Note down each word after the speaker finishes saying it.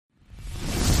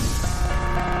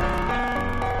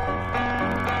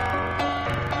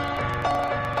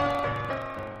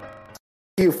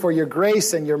You for your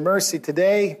grace and your mercy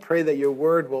today. Pray that your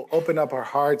word will open up our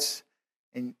hearts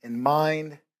and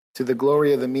mind to the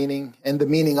glory of the meaning and the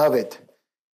meaning of it.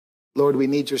 Lord, we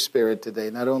need your spirit today,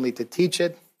 not only to teach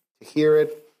it, to hear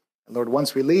it, and Lord,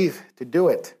 once we leave, to do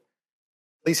it.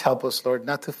 Please help us, Lord,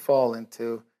 not to fall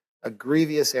into a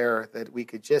grievous error that we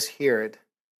could just hear it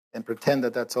and pretend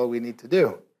that that's all we need to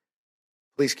do.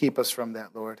 Please keep us from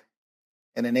that, Lord,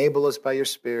 and enable us by your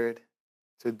spirit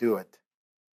to do it.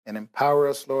 And empower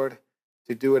us, Lord,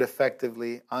 to do it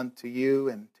effectively unto you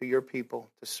and to your people,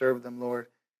 to serve them, Lord.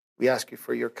 We ask you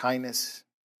for your kindness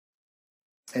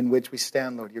in which we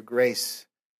stand, Lord, your grace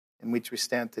in which we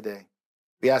stand today.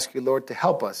 We ask you, Lord, to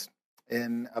help us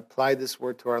and apply this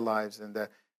word to our lives. And,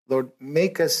 Lord,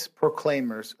 make us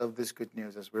proclaimers of this good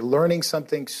news. As we're learning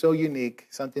something so unique,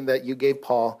 something that you gave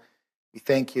Paul, we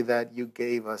thank you that you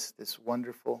gave us this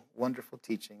wonderful, wonderful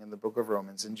teaching in the book of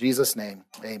Romans. In Jesus' name,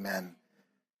 amen.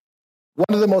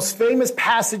 One of the most famous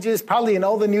passages probably in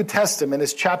all the New Testament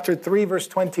is chapter 3, verse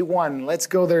 21. Let's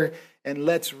go there and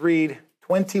let's read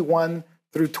 21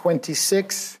 through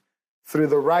 26 through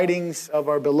the writings of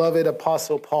our beloved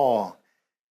Apostle Paul.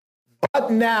 But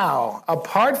now,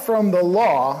 apart from the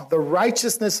law, the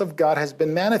righteousness of God has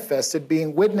been manifested,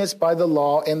 being witnessed by the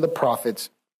law and the prophets,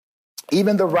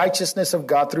 even the righteousness of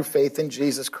God through faith in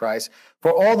Jesus Christ,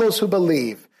 for all those who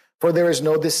believe. For there is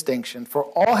no distinction, for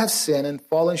all have sinned and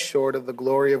fallen short of the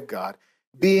glory of God,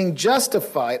 being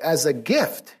justified as a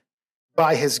gift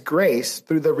by his grace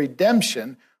through the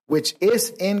redemption which is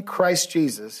in Christ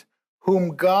Jesus,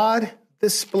 whom God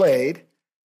displayed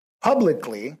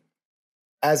publicly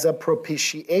as a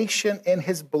propitiation in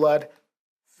his blood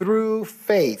through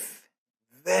faith.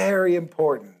 Very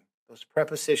important. Those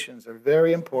prepositions are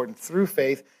very important. Through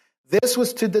faith. This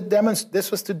was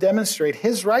to demonstrate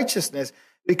his righteousness,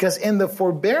 because in the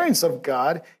forbearance of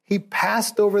God, he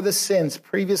passed over the sins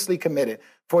previously committed.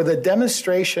 For the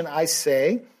demonstration, I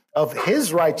say, of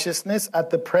his righteousness at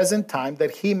the present time,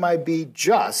 that he might be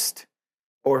just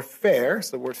or fair, it's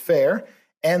the word fair,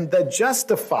 and the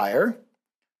justifier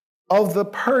of the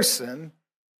person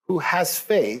who has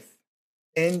faith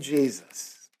in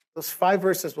Jesus. Those 5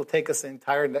 verses will take us the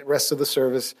entire rest of the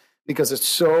service because it's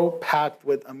so packed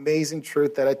with amazing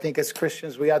truth that I think as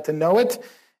Christians we ought to know it.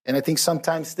 And I think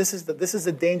sometimes this is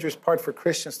the dangerous part for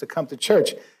Christians to come to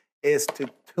church, is to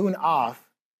tune off,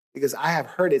 because I have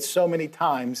heard it so many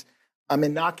times. I'm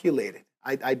inoculated.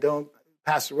 I don't,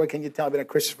 Pastor, what can you tell? I've been a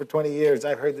Christian for 20 years.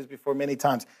 I've heard this before many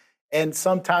times. And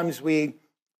sometimes we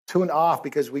tune off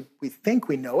because we think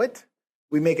we know it.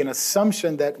 We make an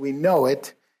assumption that we know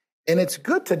it. And it's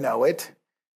good to know it.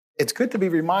 It's good to be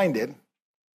reminded.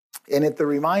 And if the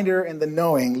reminder and the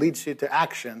knowing leads you to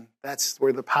action, that's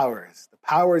where the power is. The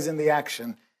power is in the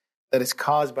action that is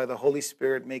caused by the Holy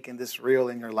Spirit making this real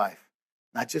in your life.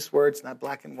 Not just words, not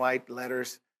black and white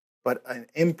letters, but an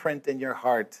imprint in your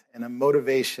heart and a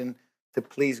motivation to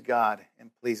please God and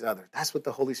please others. That's what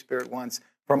the Holy Spirit wants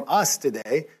from us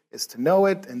today, is to know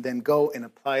it and then go and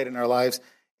apply it in our lives.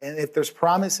 And if there's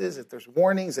promises, if there's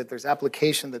warnings, if there's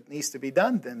application that needs to be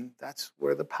done, then that's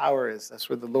where the power is. That's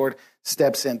where the Lord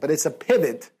steps in. But it's a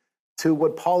pivot to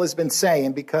what Paul has been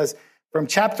saying, because from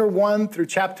chapter 1 through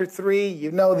chapter 3,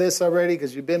 you know this already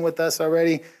because you've been with us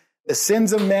already, the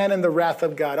sins of man and the wrath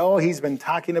of God. Oh, he's been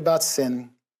talking about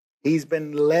sin. He's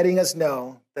been letting us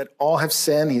know that all have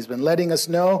sinned. He's been letting us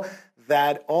know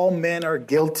that all men are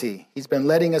guilty. He's been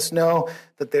letting us know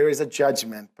that there is a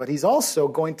judgment. But he's also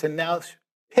going to now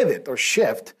pivot or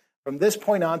shift from this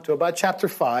point on to about chapter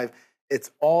 5. It's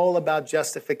all about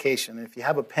justification. And if you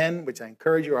have a pen, which I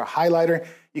encourage you, or a highlighter,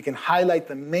 you can highlight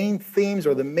the main themes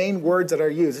or the main words that are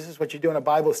used. This is what you do in a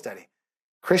Bible study.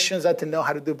 Christians ought to know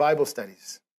how to do Bible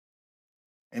studies.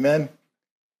 Amen?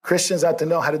 Christians ought to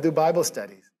know how to do Bible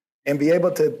studies and be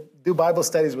able to do Bible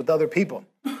studies with other people.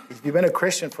 If you've been a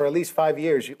Christian for at least 5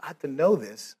 years, you ought to know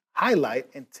this, highlight,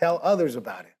 and tell others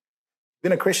about it.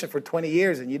 Been a Christian for 20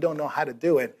 years and you don't know how to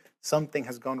do it, something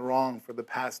has gone wrong for the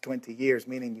past 20 years,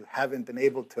 meaning you haven't been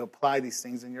able to apply these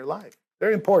things in your life.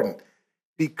 Very important,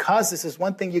 because this is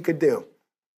one thing you could do.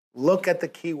 Look at the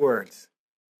key words,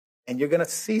 and you're going to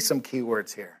see some key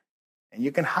words here, and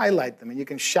you can highlight them, and you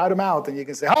can shout them out, and you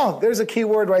can say, oh, there's a key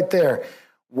word right there.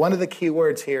 One of the key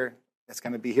words here that's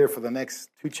going to be here for the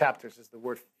next 2 chapters is the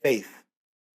word faith.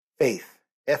 Faith.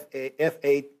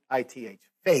 F-A-I-T-H.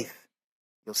 Faith.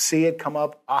 You'll see it come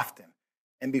up often.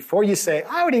 And before you say,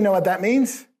 I already know what that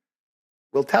means,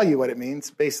 we'll tell you what it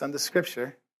means based on the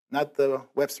scripture, not the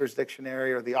Webster's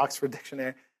Dictionary or the Oxford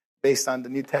Dictionary, based on the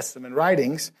New Testament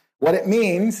writings, what it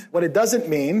means, what it doesn't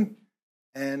mean,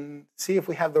 and see if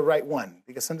we have the right one.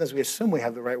 Because sometimes we assume we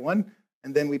have the right one,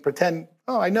 And then we pretend,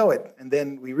 oh, I know it. And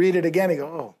then we read it again and go,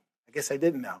 oh, I guess I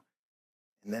didn't know.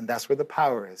 And then that's where the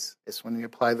power is. It's when we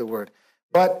apply the word.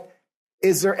 But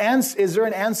is there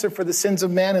an answer for the sins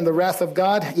of man and the wrath of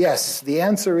God? Yes. The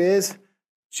answer is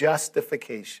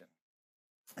justification.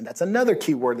 And that's another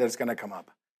key word that's going to come up.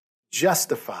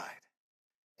 Justified.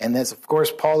 And as, of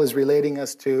course, Paul is relating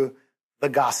us to the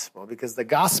gospel, because the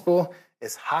gospel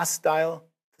is hostile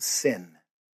to sin.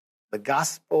 The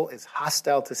gospel is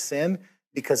hostile to sin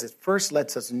because it first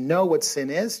lets us know what sin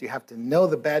is. You have to know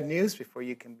the bad news before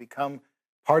you can become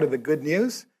part of the good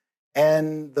news.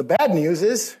 And the bad news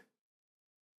is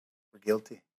we're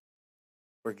guilty.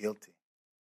 We're guilty.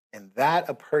 And that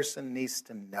a person needs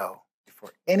to know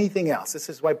before anything else. This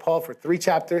is why Paul, for 3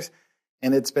 chapters,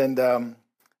 and it's been,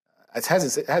 I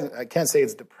can't say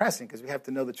it's depressing because we have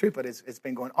to know the truth, but it's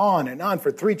been going on and on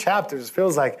for 3 chapters. It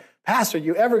feels like, Pastor,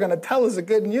 you ever going to tell us the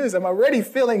good news? I'm already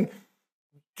feeling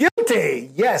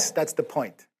guilty. Yes, that's the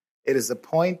point. It is the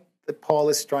point that Paul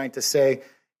is trying to say.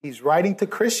 He's writing to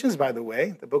Christians, by the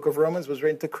way. The book of Romans was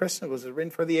written to Christians. Was it written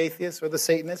for the atheists or the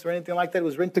Satanists or anything like that? It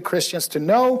was written to Christians to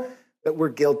know that we're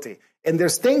guilty. And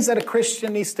there's things that a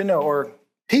Christian needs to know, or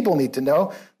people need to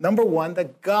know. Number 1,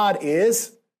 that God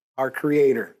is our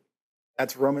creator.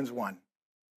 That's Romans 1.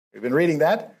 We've been reading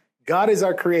that. God is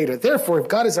our creator. Therefore, if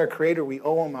God is our creator, we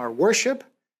owe him our worship,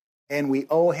 and we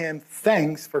owe him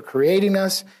thanks for creating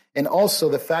us, and also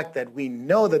the fact that we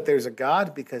know that there's a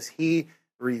God because he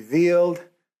revealed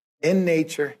in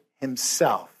nature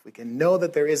himself. We can know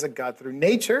that there is a God through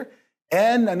nature.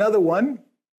 And another one,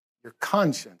 your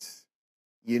conscience.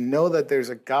 You know that there's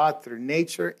a God through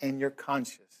nature and your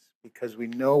conscience, because we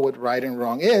know what right and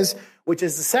wrong is, which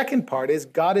is the second part, is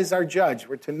God is our judge.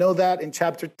 We're to know that in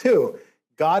chapter 2.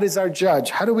 God is our judge.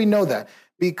 How do we know that?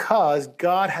 Because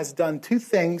God has done 2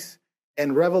 things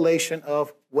in revelation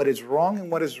of what is wrong and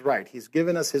what is right. He's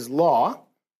given us his law,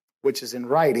 which is in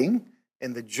writing,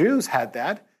 and the Jews had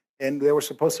that, and they were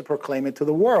supposed to proclaim it to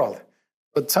the world.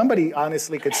 But somebody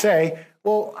honestly could say,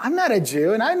 well, I'm not a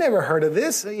Jew, and I never heard of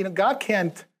this. God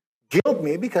can't guilt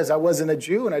me because I wasn't a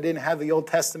Jew and I didn't have the Old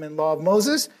Testament law of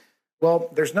Moses. Well,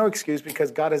 there's no excuse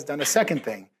because God has done a second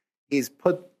thing. He's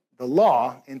put the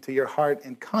law into your heart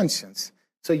and conscience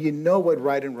so you know what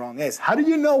right and wrong is. How do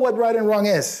you know what right and wrong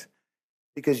is?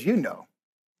 Because you know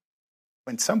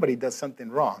when somebody does something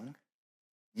wrong,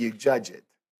 you judge it.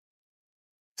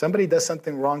 Somebody does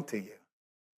something wrong to you.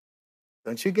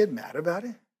 Don't you get mad about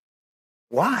it?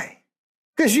 Why?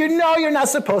 Because you know you're not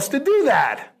supposed to do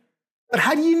that. But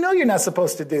how do you know you're not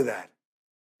supposed to do that?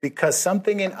 Because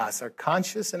something in us, our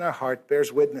conscience and our heart,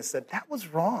 bears witness that that was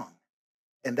wrong.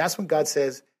 And that's when God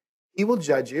says he will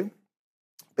judge you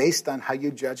based on how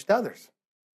you judged others.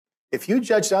 If you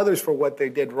judged others for what they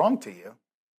did wrong to you,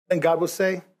 then God will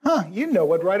say, you know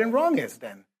what right and wrong is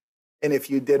then. And if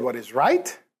you did what is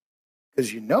right,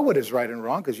 because you know what is right and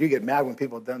wrong, because you get mad when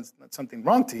people have done something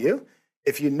wrong to you,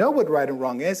 if you know what right and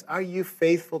wrong is, are you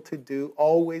faithful to do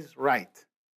always right?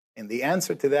 And the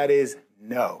answer to that is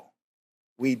no.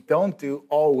 We don't do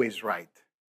always right.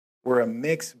 We're a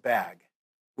mixed bag.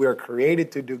 We are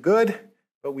created to do good,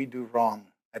 but we do wrong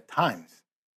at times.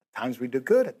 At times we do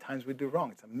good, at times we do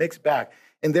wrong. It's a mixed bag.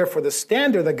 And therefore, the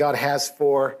standard that God has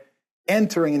for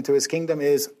entering into his kingdom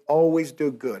is always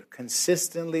do good.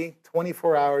 Consistently,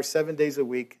 24 hours, 7 days a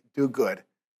week, do good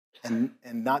and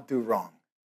not do wrong.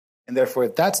 And therefore,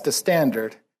 if that's the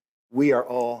standard, we are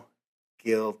all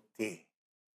guilty.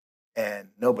 And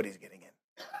nobody's getting in.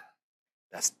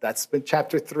 That's been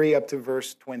chapter 3 up to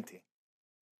verse 20.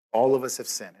 All of us have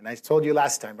sinned. And I told you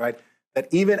last time, right, that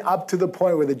even up to the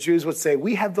point where the Jews would say,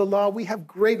 we have the law, we have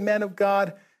great men of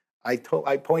God. I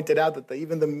pointed out that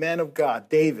even the man of God,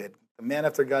 David, the man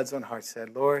after God's own heart,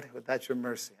 said, Lord, without your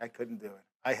mercy, I couldn't do it.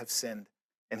 I have sinned.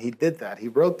 And he did that. He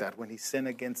wrote that when he sinned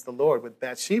against the Lord with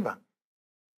Bathsheba.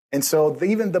 And so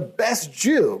even the best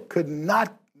Jew could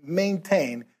not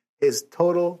maintain his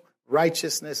total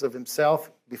righteousness of himself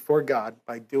before God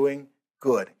by doing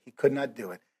good. He could not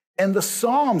do it. And the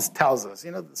Psalms tells us,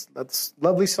 that's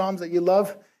lovely Psalms that you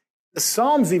love. The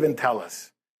Psalms even tell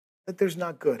us that there's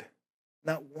not good.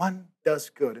 Not one does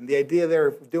good. And the idea there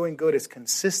of doing good is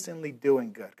consistently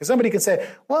doing good. Because somebody can say,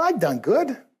 well, I've done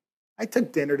good. I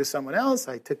took dinner to someone else.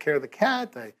 I took care of the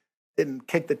cat. I didn't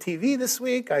kick the TV this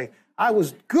week. I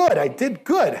was good. I did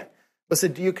good. But so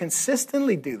do you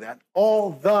consistently do that all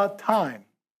the time?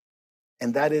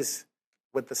 And that is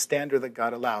what the standard that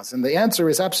God allows. And the answer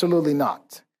is absolutely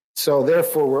not. So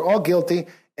therefore, we're all guilty,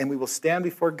 and we will stand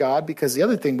before God, because the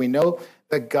other thing we know,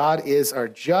 that God is our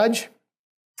judge,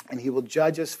 and he will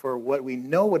judge us for what we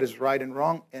know what is right and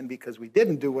wrong, and because we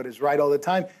didn't do what is right all the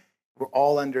time, We're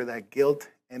all under that guilt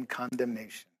and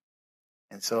condemnation.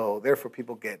 And so, therefore,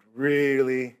 people get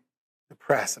really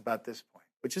depressed about this point,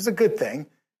 which is a good thing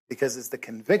because it's the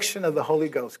conviction of the Holy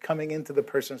Ghost coming into the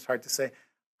person's heart to say,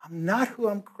 I'm not who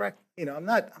I'm correct. I'm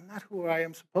not who I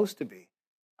am supposed to be.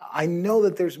 I know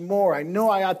that there's more. I know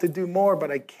I ought to do more,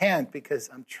 but I can't because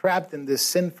I'm trapped in this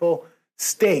sinful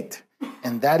state.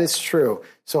 And that is true.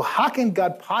 So how can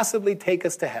God possibly take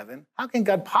us to heaven? How can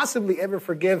God possibly ever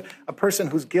forgive a person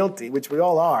who's guilty, which we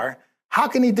all are? How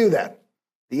can he do that?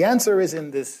 The answer is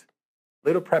in this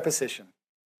little preposition.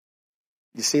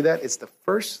 You see that? It's the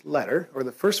first letter or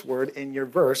the first word in your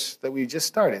verse that we just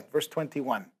started, verse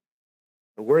 21.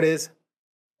 The word is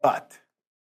but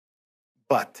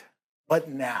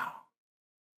now.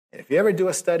 And if you ever do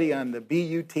a study on the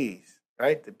BUTs,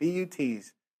 right, the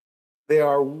BUTs, they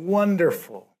are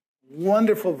wonderful,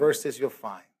 wonderful verses you'll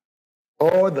find.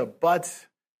 Oh, the buts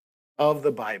of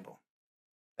the Bible.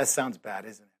 That sounds bad,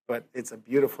 isn't it? But it's a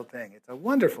beautiful thing. It's a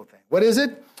wonderful thing. What is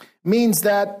it? Means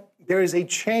that there is a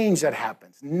change that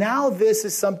happens. Now this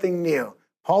is something new.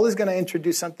 Paul is going to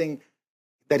introduce something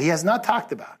that he has not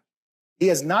talked about. He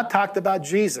has not talked about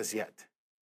Jesus yet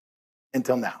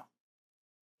until now.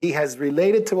 He has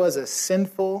related to us as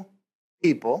sinful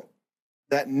people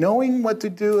that knowing what to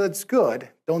do that's good,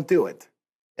 don't do it.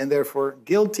 And therefore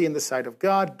guilty in the sight of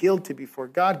God, guilty before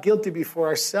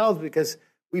ourselves because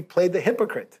we played the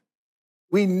hypocrite.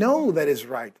 We know that is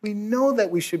right. We know that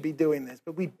we should be doing this,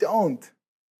 but we don't.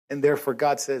 And therefore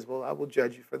God says, well, I will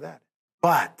judge you for that.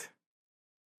 But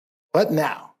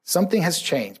now, something has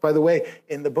changed. By the way,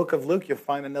 in the book of Luke, you'll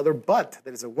find another but.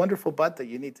 That is a wonderful but that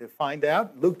you need to find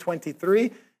out. Luke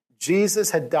 23,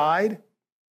 Jesus had died,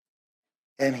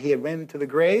 and he had went into the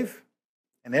grave,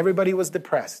 and everybody was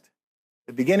depressed.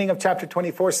 The beginning of chapter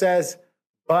 24 says,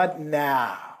 but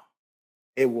now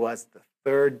it was the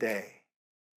third day,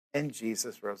 and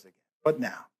Jesus rose again. But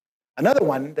now. Another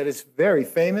one that is very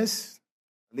famous,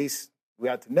 at least we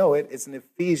ought to know it, is in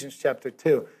Ephesians chapter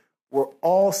 2. We're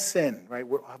all sin, right?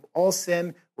 We have all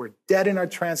sin. We're dead in our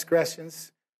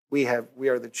transgressions. We are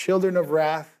the children of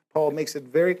wrath. Paul makes it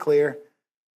very clear.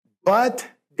 But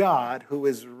God, who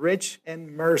is rich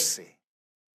in mercy,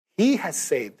 he has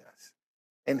saved us,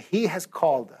 and he has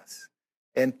called us.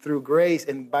 And through grace,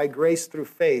 and by grace through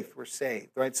faith, we're saved,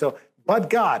 right? So,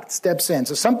 but God steps in.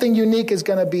 So something unique is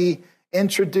going to be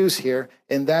introduced here,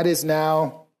 and that is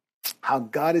now how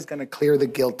God is going to clear the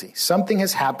guilty. Something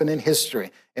has happened in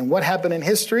history. And what happened in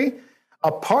history?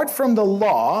 Apart from the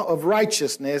law of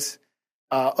righteousness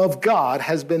of God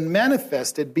has been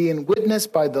manifested, being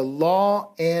witnessed by the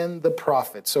law and the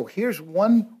prophets. So here's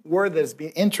one word that's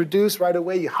being introduced right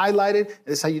away. You highlight it.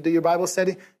 This is how you do your Bible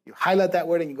study. You highlight that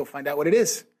word and you go find out what it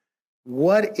is.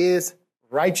 What is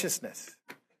righteousness?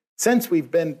 Since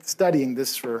we've been studying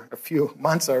this for a few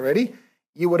months already,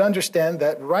 you would understand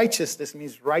that righteousness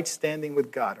means right standing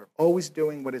with God, or always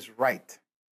doing what is right,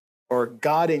 or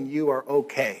God and you are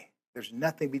okay. There's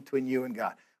nothing between you and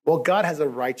God. Well, God has a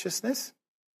righteousness,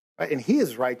 right? And he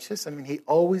is righteous. I mean, he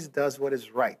always does what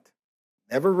is right.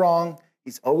 Never wrong.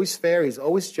 He's always fair. He's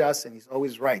always just, and he's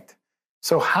always right.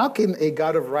 So how can a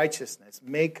God of righteousness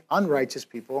make unrighteous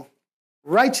people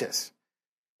righteous?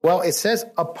 Well, it says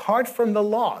apart from the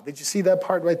law. Did you see that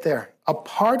part right there?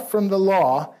 Apart from the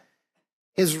law,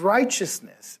 his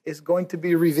righteousness is going to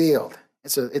be revealed.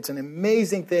 It's an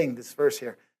amazing thing, this verse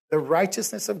here. The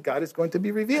righteousness of God is going to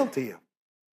be revealed to you.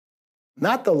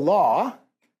 Not the law,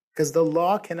 because the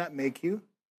law cannot make you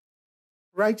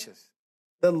righteous.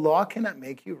 The law cannot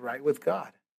make you right with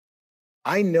God.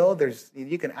 I know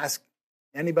you can ask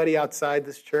anybody outside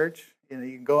this church, you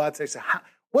can go out there and say,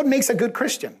 what makes a good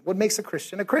Christian? What makes a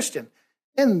Christian a Christian?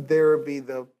 And there would be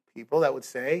the people that would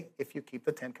say, if you keep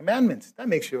the 10 Commandments, that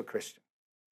makes you a Christian.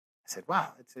 I said,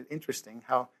 wow, it's interesting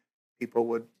how people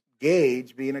would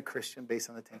gauge being a Christian based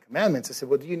on the 10 Commandments. I said,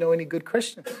 well, do you know any good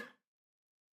Christians?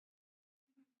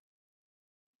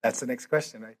 That's the next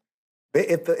question, right?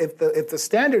 If the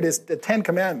standard is the 10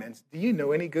 Commandments, do you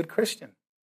know any good Christian?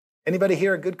 Anybody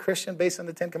here a good Christian based on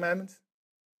the 10 Commandments?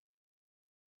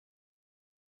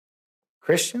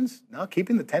 Christians? No,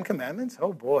 keeping the 10 Commandments?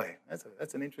 Oh boy,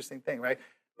 that's an interesting thing, right?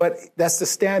 But that's the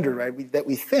standard, right? That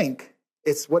we think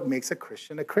it's what makes a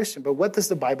Christian a Christian. But what does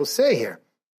the Bible say here?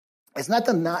 It's not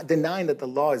denying that the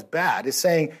law is bad. It's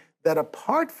saying that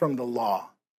apart from the law,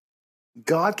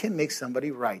 God can make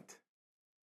somebody right.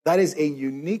 That is a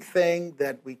unique thing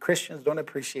that we Christians don't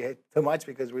appreciate too much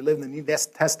because we live in the New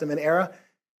Testament era.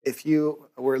 If you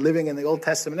were living in the Old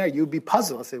Testament era, you'd be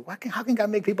puzzled. Say, how can God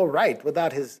make people right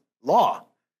without his law?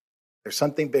 There's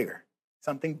something bigger,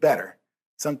 something better,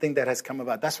 something that has come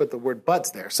about. That's what the word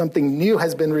but's there. Something new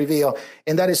has been revealed.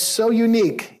 And that is so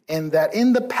unique, and that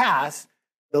in the past,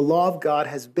 the law of God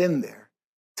has been there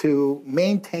to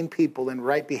maintain people in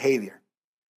right behavior.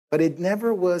 But it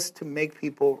never was to make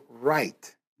people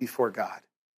right before God.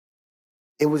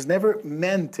 It was never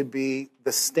meant to be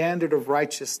the standard of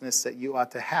righteousness that you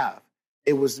ought to have.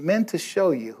 It was meant to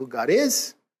show you who God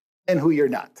is and who you're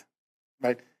not,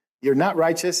 right? You're not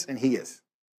righteous and he is.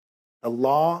 The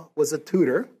law was a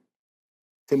tutor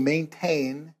to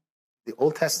maintain the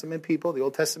Old Testament people, the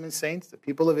Old Testament saints, the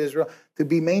people of Israel, to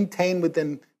be maintained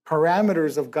within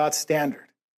parameters of God's standard,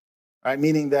 right?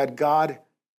 Meaning that God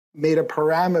made a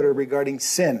parameter regarding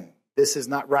sin. This is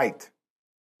not right.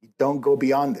 You don't go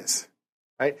beyond this,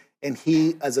 right? And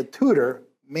he, as a tutor,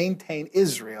 maintained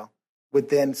Israel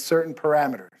within certain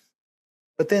parameters.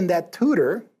 But then that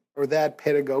tutor, or that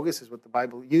pedagogus is what the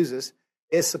Bible uses,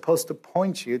 is supposed to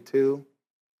point you to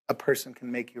a person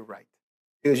can make you right.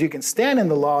 Because you can stand in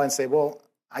the law and say, well,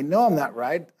 I know I'm not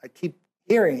right. I keep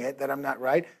hearing it that I'm not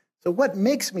right. So what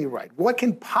makes me right? What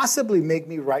can possibly make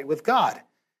me right with God?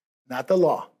 Not the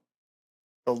law.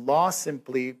 The law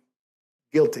simply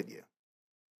guilted you.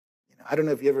 I don't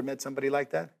know if you ever met somebody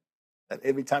like that. That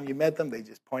every time you met them, they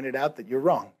just pointed out that you're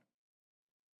wrong.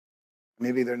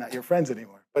 Maybe they're not your friends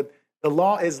anymore. But the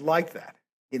law is like that.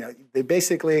 They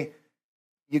basically,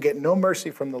 you get no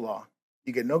mercy from the law.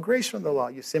 You get no grace from the law.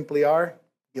 You simply are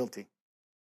guilty.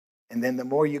 And then the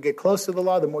more you get close to the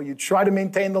law, the more you try to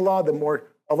maintain the law, the more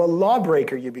of a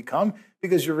lawbreaker you become,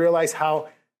 because you realize how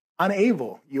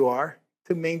unable you are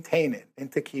to maintain it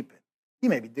and to keep it. You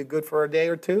maybe do good for a day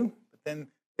or two, but then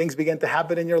things begin to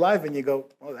happen in your life and you go,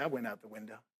 well, that went out the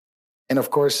window. And of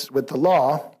course, with the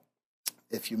law,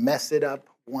 if you mess it up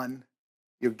one,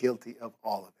 you're guilty of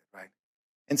all of it, right?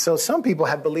 And so some people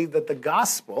have believed that the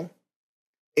gospel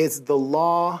is the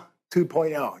law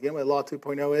 2.0. You know what law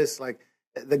 2.0 is? Like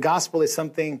the gospel is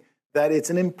something that it's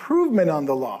an improvement on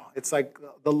the law. It's like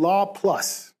the law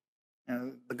plus.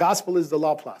 The gospel is the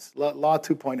law plus, law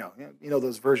 2.0. You know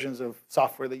those versions of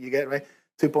software that you get, right?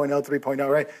 2.0, 3.0,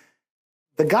 right?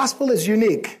 The gospel is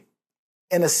unique.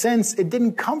 In a sense, it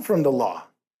didn't come from the law.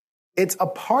 It's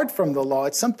apart from the law.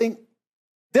 It's something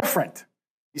different.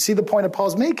 You see the point that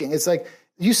Paul's making? It's like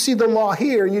you see the law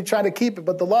here and you try to keep it,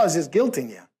 but the law is just guilting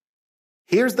you.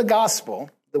 Here's the gospel,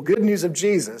 the good news of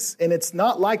Jesus, and it's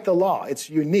not like the law. It's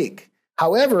unique.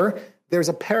 However, there's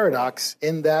a paradox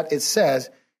in that it says,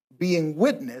 being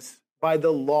witnessed by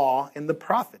the law and the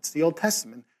prophets, the Old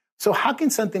Testament. So how can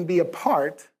something be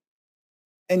apart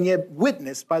and yet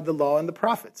witnessed by the law and the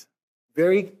prophets?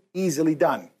 Very easily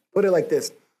done. Put it like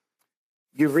this.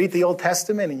 You read the Old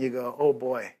Testament and you go, oh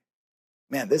boy,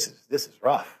 man, this is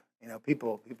rough.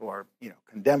 People are,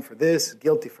 condemned for this,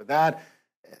 guilty for that.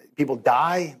 People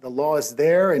die, the law is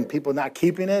there, and people not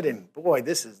keeping it. And boy,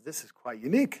 this is quite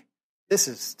unique. This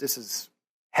is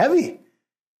heavy.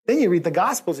 Then you read the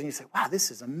Gospels and you say, wow, this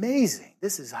is amazing.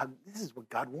 This is what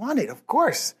God wanted. Of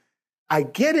course, I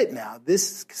get it now.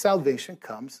 This salvation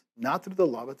comes not through the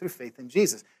law, but through faith in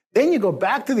Jesus. Then you go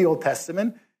back to the Old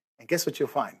Testament, and guess what you'll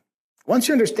find? Once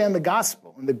you understand the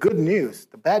gospel and the good news,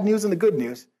 the bad news and the good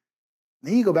news,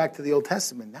 then you go back to the Old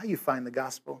Testament. Now you find the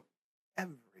gospel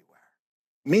everywhere,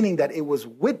 meaning that it was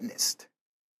witnessed.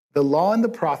 The law and the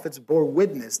prophets bore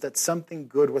witness that something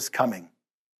good was coming.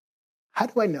 How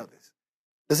do I know this?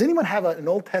 Does anyone have an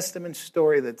Old Testament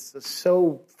story that's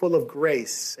so full of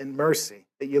grace and mercy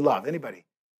that you love? Anybody?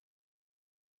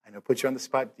 I know, put you on the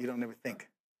spot. You don't ever think.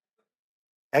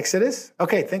 Exodus?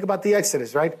 Okay, think about the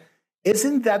Exodus, right?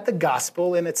 Isn't that the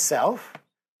gospel in itself,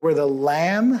 where the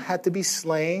lamb had to be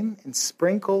slain and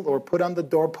sprinkled or put on the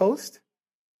doorpost?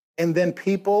 And then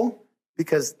people,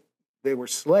 because they were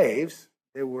slaves,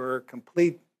 they were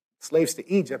complete slaves to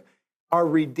Egypt, are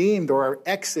redeemed or are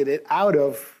exited out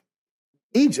of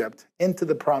Egypt into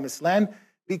the promised land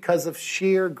because of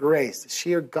sheer grace.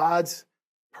 Sheer God's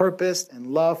purpose and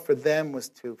love for them was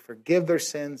to forgive their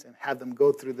sins and have them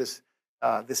go through this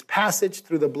passage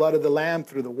through the blood of the Lamb,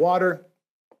 through the water,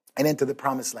 and into the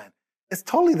promised land. It's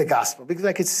totally the gospel, because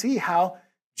I could see how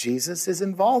Jesus is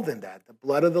involved in that. The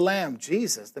blood of the Lamb,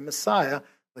 Jesus, the Messiah,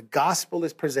 the gospel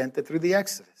is presented through the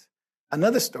Exodus.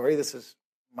 Another story, this is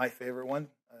my favorite one,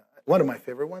 one of my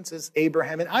favorite ones, is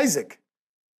Abraham and Isaac.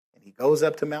 And he goes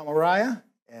up to Mount Moriah,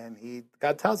 and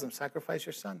God tells him, sacrifice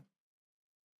your son.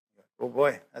 Oh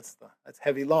boy, that's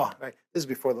heavy law, right? This is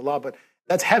before the law, but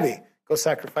that's heavy. Go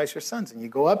sacrifice your sons. And you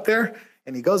go up there,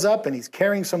 and he goes up, and he's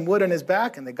carrying some wood on his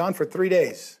back, and they're gone for 3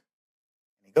 days.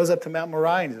 And he goes up to Mount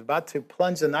Moriah, and he's about to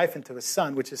plunge the knife into his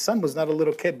son, which his son was not a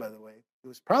little kid, by the way. He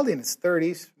was probably in his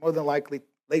 30s, more than likely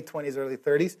late 20s, early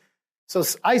 30s. So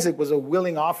Isaac was a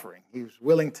willing offering. He was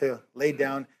willing to lay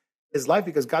down his life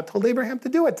because God told Abraham to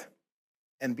do it.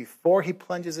 And before he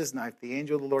plunges his knife, the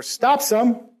angel of the Lord stops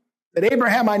him. That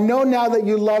Abraham, I know now that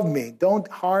you love me. Don't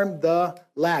harm the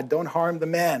lad. Don't harm the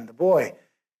man, the boy.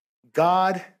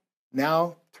 God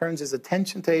now turns his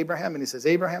attention to Abraham and he says,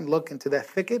 Abraham, look into that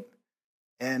thicket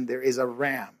and there is a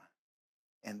ram.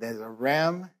 And there's a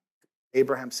ram.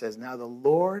 Abraham says, now the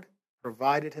Lord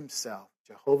provided himself,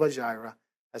 Jehovah Jireh,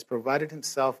 has provided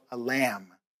himself a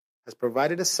lamb, has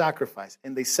provided a sacrifice.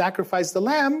 And they sacrificed the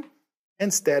lamb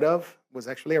instead of, was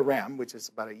actually a ram, which is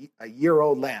about a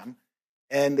year-old lamb.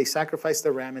 And they sacrificed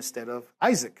the ram instead of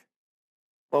Isaac.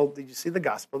 Well, did you see the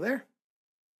gospel there?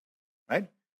 Right?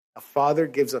 A father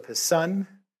gives up his son,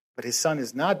 but his son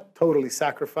is not totally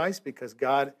sacrificed because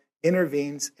God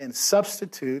intervenes and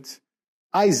substitutes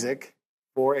Isaac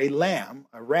for a lamb,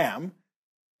 a ram.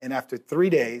 And after 3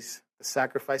 days, the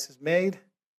sacrifice is made,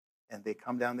 and they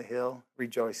come down the hill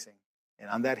rejoicing. And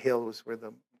on that hill was where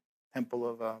the temple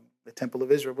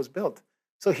of Israel was built.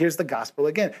 So here's the gospel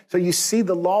again. So you see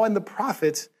the law and the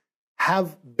prophets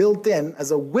have built in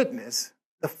as a witness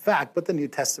the fact what the New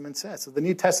Testament says. So the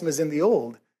New Testament is in the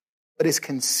Old, but it's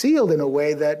concealed in a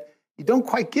way that you don't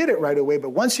quite get it right away.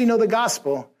 But once you know the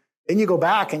gospel, then you go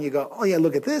back and you go, oh yeah,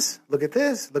 look at this, look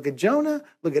at Jonah,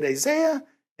 look at Isaiah,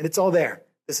 and it's all there.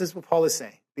 This is what Paul is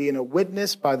saying, being a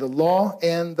witness by the law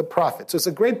and the prophets. So it's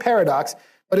a great paradox,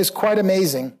 but it's quite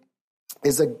amazing,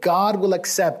 is that God will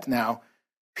accept now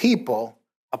people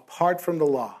apart from the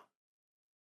law.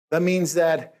 That means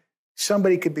that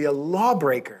somebody could be a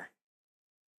lawbreaker,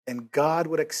 and God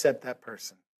would accept that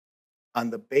person on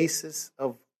the basis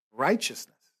of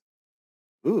righteousness.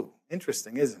 Ooh,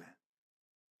 interesting, isn't it?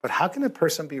 But how can a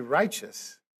person be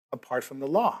righteous apart from the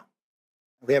law?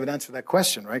 We haven't answered that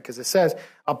question, right? Because it says,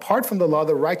 apart from the law,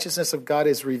 the righteousness of God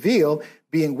is revealed,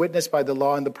 being witnessed by the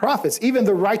law and the prophets. Even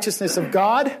the righteousness of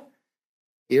God,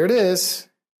 here it is.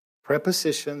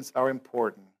 Prepositions are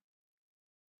important.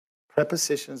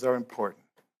 Prepositions are important.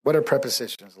 What are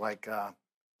prepositions? Like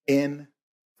in,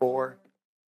 for,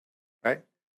 right?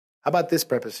 How about this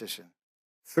preposition?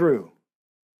 Through.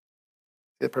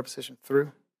 The preposition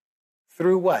through?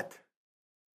 Through what?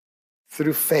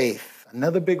 Through faith.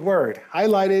 Another big word.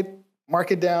 Highlight it,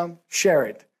 mark it down, share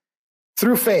it.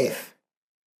 Through faith.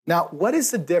 Now, what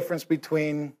is the difference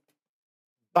between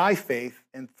by faith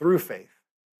and through faith?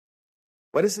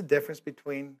 What is the difference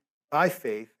between by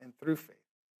faith and through faith?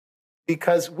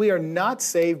 Because we are not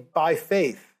saved by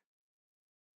faith.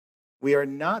 We are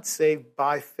not saved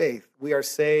by faith. We are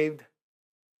saved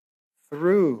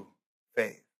through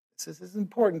faith. This is an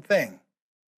important thing.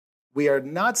 We are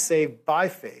not saved by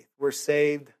faith. We're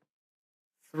saved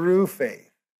through faith.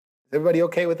 Is everybody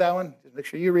okay with that one? Just make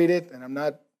sure you read it, and I'm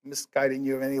not misguiding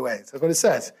you in any way. That's what it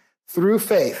says. Through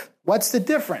faith. What's the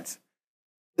difference?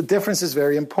 The difference is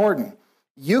very important.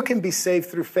 You can be saved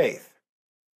through faith.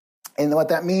 And what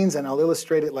that means, and I'll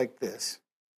illustrate it like this.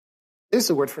 This is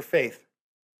the word for faith.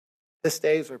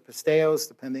 Pistes or pisteos,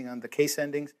 depending on the case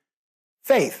endings.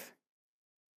 Faith.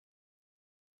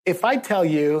 If I tell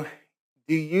you,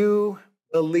 do you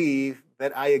believe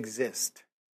that I exist?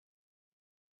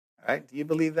 All right, do you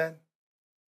believe that?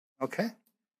 Okay.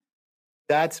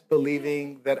 That's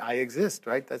believing that I exist,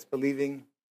 right? That's believing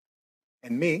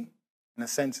in me in a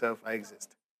sense of I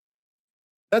exist.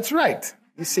 That's right.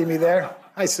 You see me there?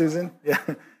 Hi, Susan. Yeah.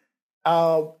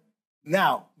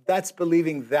 Now, that's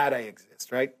believing that I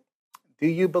exist, right? Do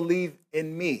you believe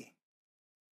in me?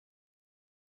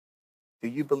 Do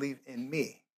you believe in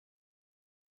me?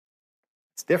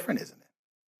 It's different, isn't it?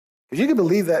 Because you can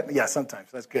believe that, yeah, sometimes.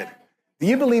 That's good. Do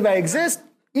you believe I exist?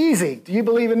 Easy. Do you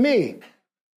believe in me?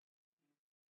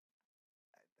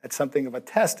 That's something of a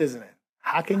test, isn't it?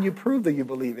 How can you prove that you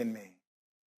believe in me?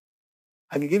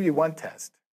 I can give you one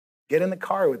test. Get in the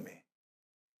car with me.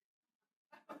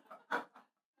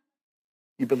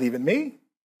 You believe in me?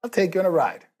 I'll take you on a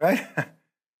ride, right?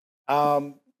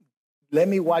 Let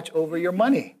me watch over your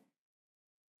money.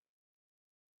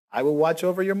 I will watch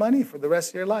over your money for the rest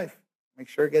of your life. Make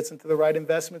sure it gets into the right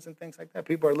investments and things like that.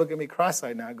 People are looking at me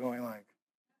cross-eyed now going like,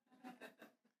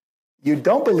 you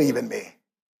don't believe in me.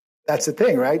 That's the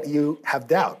thing, right? You have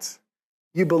doubts.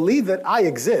 You believe that I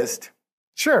exist.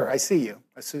 Sure, I see you,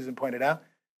 as Susan pointed out.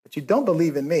 But you don't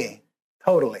believe in me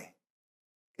totally.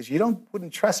 Because you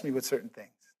wouldn't trust me with certain things,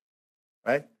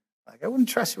 right? Like I wouldn't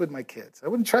trust you with my kids. I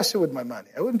wouldn't trust you with my money.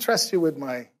 I wouldn't trust you with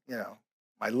my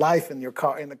life in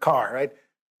the car, right?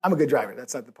 I'm a good driver.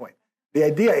 That's not the point. The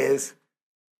idea is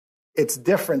it's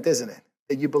different, isn't it?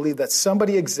 That you believe that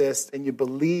somebody exists and you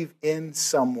believe in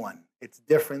someone. It's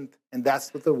different, and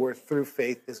that's what the word through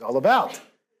faith is all about.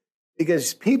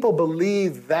 Because people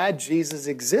believe that Jesus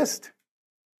exists.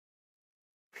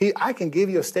 I can give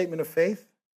you a statement of faith,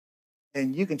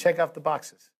 and you can check off the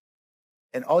boxes.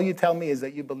 And all you tell me is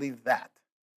that you believe that.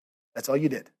 That's all you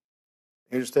did.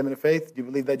 Here's your statement of faith. Do you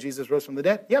believe that Jesus rose from the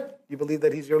dead? Yep. You believe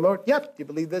that he's your Lord? Yep. Do you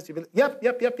believe this? Yep.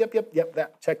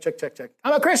 That. Check.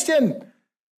 I'm a Christian.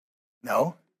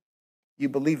 No. You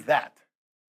believe that.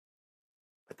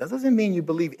 But that doesn't mean you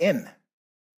believe in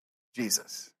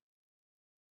Jesus.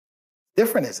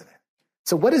 Different, isn't it?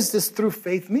 So what does this through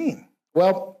faith mean?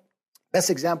 Well, best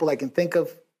example I can think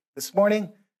of this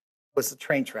morning was the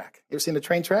train track. You ever seen a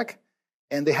train track?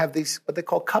 And they have these, what they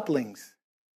call couplings.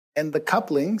 And the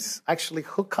couplings actually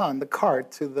hook on the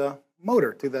cart to the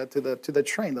motor, to the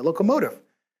train, the locomotive.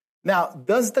 Now,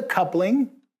 does the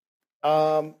coupling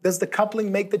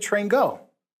make the train go?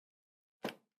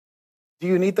 Do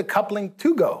you need the coupling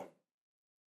to go?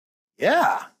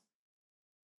 Yeah.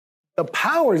 The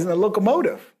power is in the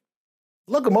locomotive.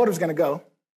 The locomotive's going to go.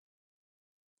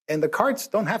 And the carts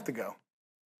don't have to go.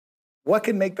 What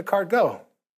can make the cart go?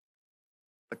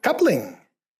 The coupling.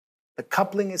 The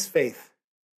coupling is faith.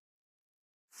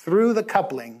 Through the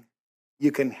coupling,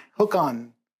 you can hook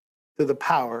on to the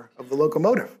power of the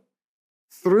locomotive.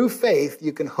 Through faith,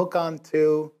 you can hook on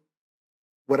to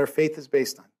what our faith is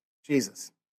based on,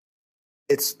 Jesus.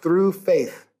 It's through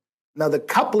faith. Now, the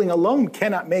coupling alone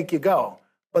cannot make you go,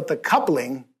 but the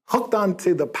coupling hooked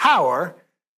onto the power,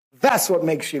 that's what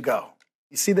makes you go.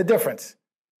 You see the difference?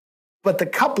 But the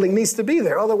coupling needs to be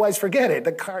there. Otherwise, forget it.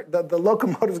 The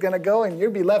locomotive's going to go and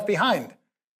you'll be left behind.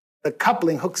 The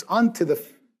coupling hooks onto the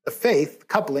faith.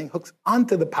 Coupling hooks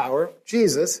onto the power,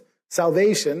 Jesus,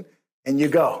 salvation, and you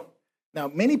go. Now,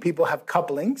 many people have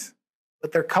couplings,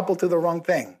 but they're coupled to the wrong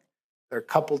thing. They're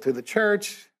coupled to the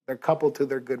church. They're coupled to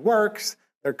their good works.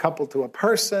 They're coupled to a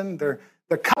person. Their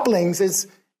couplings it's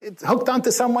hooked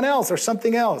onto someone else or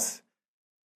something else.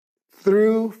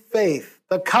 Through faith,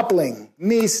 the coupling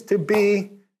needs to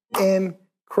be in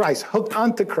Christ, hooked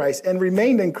onto Christ and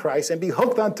remain in Christ and be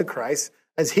hooked onto Christ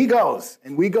as he goes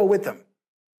and we go with him.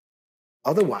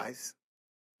 Otherwise,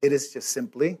 it is just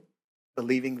simply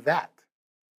believing that.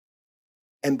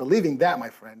 And believing that, my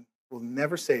friend, will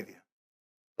never save you.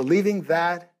 Believing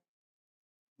that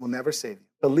will never save you.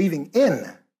 Believing in,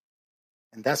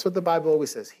 and that's what the Bible always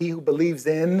says, he who believes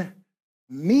in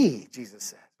me, Jesus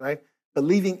says, right?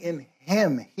 Believing in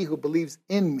him, he who believes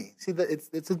in me. See,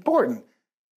 it's important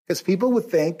because people would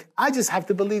think, I just have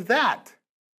to believe that.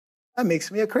 That makes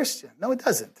me a Christian. No, it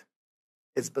doesn't.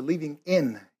 It's believing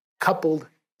in, coupled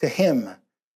to him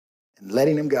and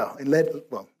letting him go.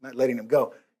 Not letting him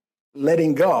go.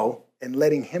 Letting go and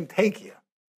letting him take you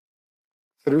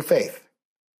through faith.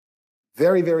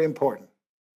 Very, very important.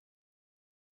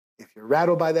 If you're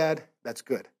rattled by that, that's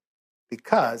good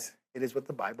because it is what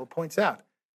the Bible points out.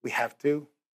 We have to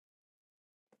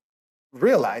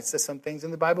realize that some things in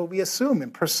the Bible we assume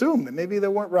and presume that maybe they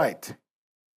weren't right.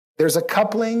 There's a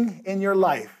coupling in your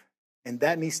life, and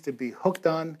that needs to be hooked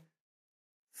on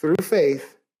through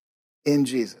faith in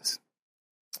Jesus.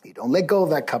 You don't let go of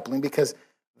that coupling because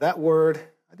that word,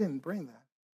 I didn't bring that.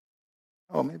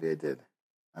 Oh, maybe I did.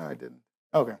 No, I didn't.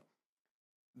 Okay.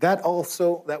 That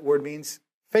word means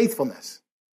faithfulness.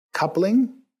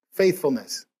 Coupling,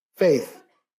 faithfulness, faith,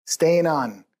 staying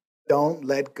on. Don't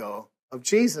let go of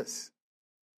Jesus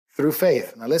through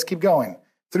faith. Now let's keep going.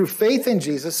 Through faith in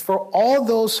Jesus for all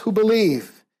those who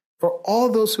believe. For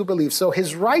all those who believe. So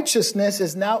his righteousness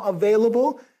is now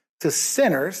available to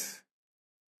sinners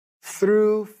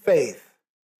through faith.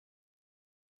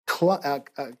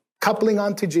 Coupling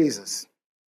onto Jesus.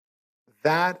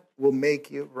 That will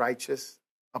make you righteous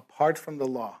apart from the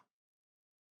law.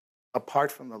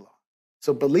 Apart from the law.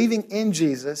 So believing in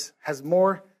Jesus has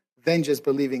more than just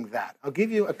believing that. I'll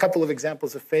give you a couple of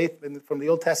examples of faith from the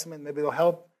Old Testament. Maybe it'll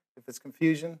help if it's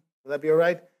confusion. Will that be all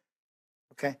right?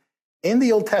 Okay. In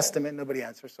the Old Testament, nobody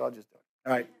answers, so I'll just do it.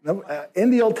 All right.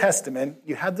 In the Old Testament,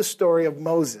 you have the story of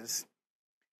Moses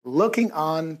looking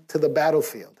on to the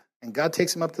battlefield. And God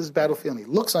takes him up to this battlefield, and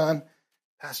he looks on.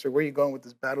 Pastor, where are you going with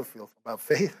this battlefield about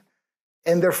faith?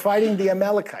 And they're fighting the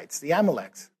Amalekites, the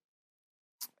Amaleks.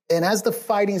 And as the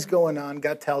fighting's going on,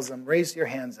 God tells them, raise your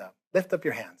hands up. Lift up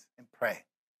your hands and pray.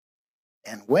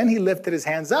 And when he lifted his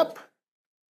hands up,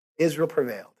 Israel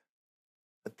prevailed.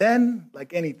 But then,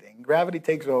 like anything, gravity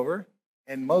takes over,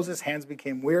 and Moses' hands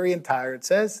became weary and tired, it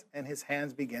says, and his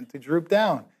hands began to droop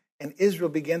down, and Israel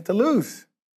began to lose.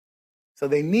 So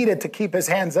they needed to keep his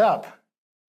hands up.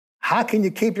 How can you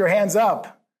keep your hands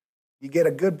up? You get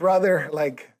a good brother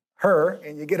like Hur,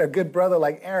 and you get a good brother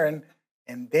like Aaron,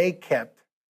 and they kept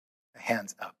the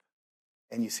hands up.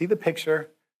 And you see the picture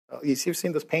You've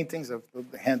seen those paintings of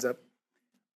the hands up.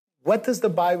 What does the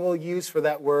Bible use for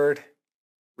that word?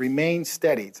 Remain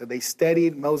steady. So they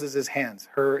steadied Moses' hands,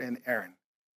 her and Aaron.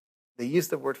 They used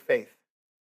the word faith.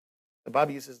 The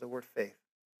Bible uses the word faith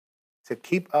to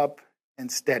keep up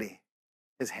and steady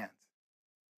his hands.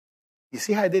 You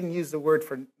see how I didn't use the word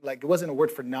for, like, it wasn't a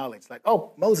word for knowledge. Like,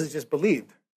 oh, Moses just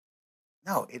believed.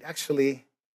 No, it actually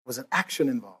was an action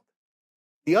involved.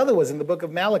 The other was in the book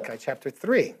of Malachi, chapter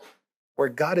 3, where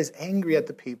God is angry at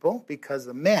the people because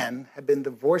the men had been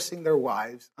divorcing their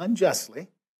wives unjustly,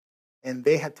 and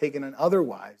they had taken on other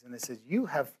wives. And it says, you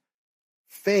have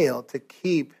failed to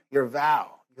keep your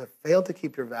vow. You have failed to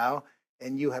keep your vow,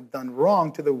 and you have done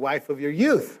wrong to the wife of your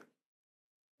youth.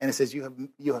 And it says,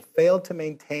 you have failed to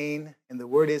maintain, and the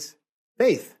word is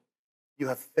faith. You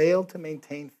have failed to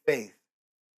maintain faith,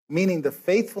 meaning the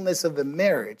faithfulness of the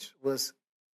marriage was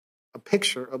a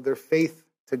picture of their faith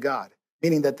to God,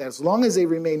 meaning that as long as they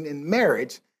remained in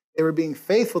marriage, they were being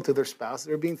faithful to their spouse,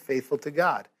 they were being faithful to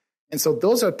God. And so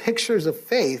those are pictures of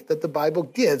faith that the Bible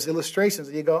gives, illustrations.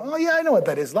 And you go, oh yeah, I know what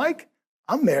that is like.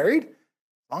 I'm married.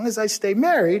 As long as I stay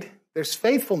married, there's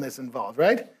faithfulness involved,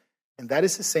 right? And that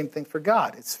is the same thing for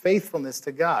God. It's faithfulness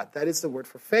to God. That is the word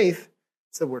for faith.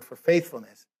 It's the word for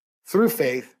faithfulness. Through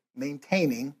faith,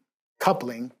 maintaining,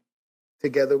 coupling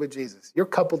together with Jesus. You're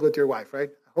coupled with your wife, right?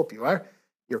 I hope you are.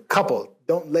 You're coupled.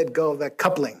 Don't let go of that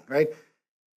coupling, right?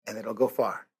 And it'll go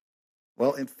far.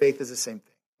 Well, in faith is the same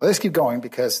thing. Well, let's keep going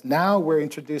because now we're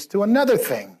introduced to another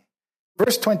thing.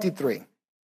 Verse 22.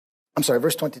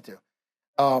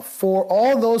 For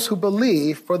all those who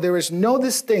believe, for there is no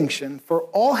distinction, for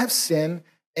all have sinned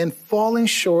and fallen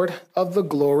short of the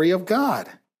glory of God.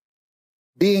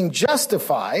 Being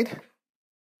justified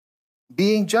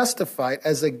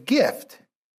as a gift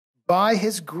by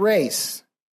his grace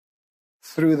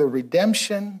through the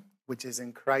redemption which is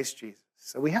in Christ Jesus.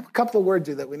 So we have a couple of words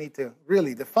here that we need to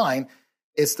really define.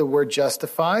 It's the word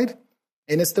justified,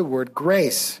 and it's the word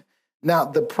grace. Now,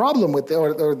 the problem with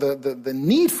the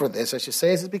need for this, I should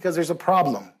say, is because there's a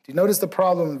problem. Do you notice the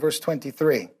problem in verse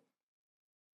 23?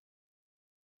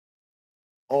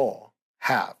 All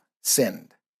have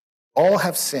sinned. All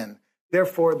have sinned.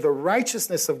 Therefore, the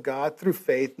righteousness of God through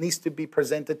faith needs to be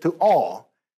presented to all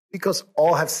because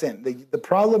all have sinned. The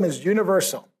problem is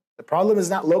universal. The problem is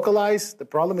not localized. The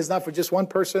problem is not for just one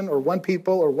person or one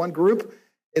people or one group.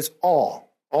 It's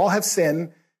all. All have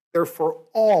sinned. Therefore,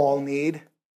 all need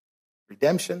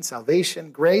redemption,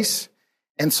 salvation, grace.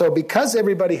 And so because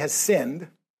everybody has sinned,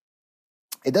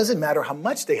 it doesn't matter how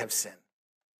much they have sinned.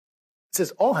 It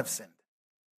says all have sinned.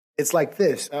 It's like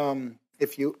this.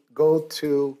 If you go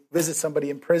to visit somebody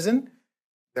in prison,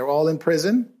 they're all in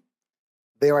prison.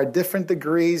 There are different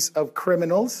degrees of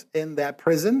criminals in that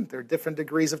prison. There are different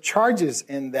degrees of charges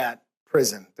in that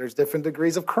prison. There's different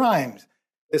degrees of crimes.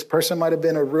 This person might have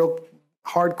been a real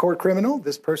hardcore criminal.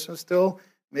 This person is still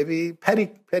maybe petty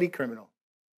criminal.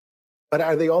 But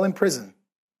are they all in prison?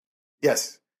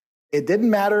 Yes. It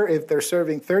didn't matter if they're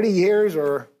serving 30 years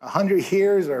or 100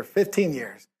 years or 15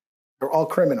 years. They're all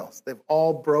criminals. They've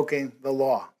all broken the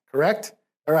law. Correct?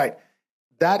 All right.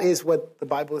 That is what the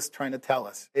Bible is trying to tell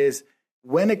us, is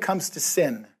when it comes to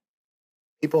sin,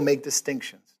 people make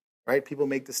distinctions, right? People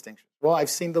make distinctions. Well,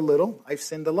 I've sinned a little. I've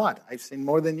sinned a lot. I've sinned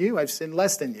more than you. I've sinned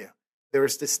less than you. There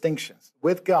is distinctions.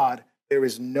 With God, there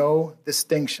is no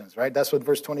distinctions, right? That's what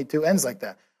verse 22 ends like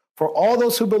that. For all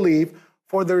those who believe,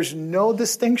 for there's no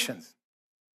distinctions.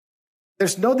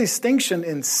 There's no distinction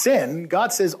in sin.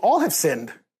 God says all have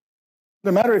sinned.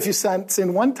 No matter if you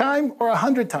sin one time or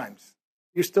 100 times,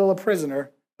 you're still a prisoner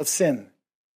of sin.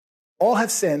 All have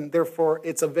sinned, therefore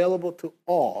it's available to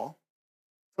all,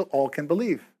 so all can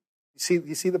believe.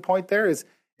 You see the point there is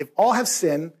if all have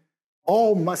sinned,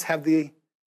 all must have the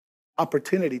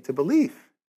opportunity to believe.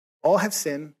 All have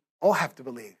sinned, all have to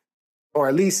believe. Or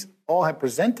at least all have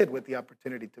presented with the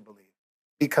opportunity to believe.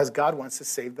 Because God wants to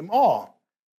save them all.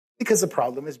 Because the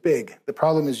problem is big. The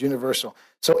problem is universal.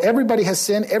 So everybody has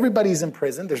sinned. Everybody's in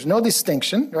prison. There's no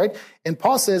distinction, right? And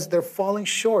Paul says they're falling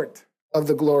short of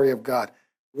the glory of God.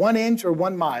 1 inch or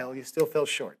 1 mile, you still fell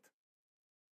short.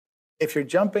 If you're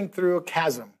jumping through a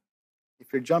chasm,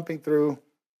 if you're jumping through,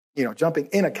 jumping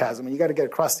in a chasm, and you got to get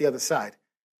across the other side,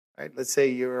 right? Let's say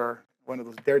you're one of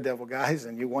those daredevil guys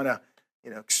and you want to,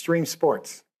 extreme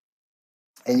sports.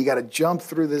 And you got to jump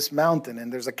through this mountain,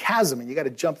 and there's a chasm, and you got to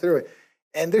jump through it.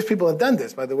 And there's people who have done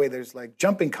this, by the way. There's like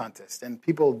jumping contests, and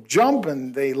people jump,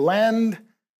 and they land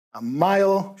a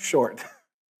mile short,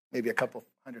 maybe a couple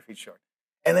 100 feet short.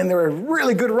 And then there are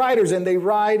really good riders, and they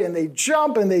ride, and they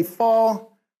jump, and they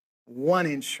fall 1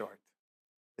 inch short.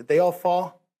 Did they all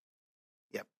fall?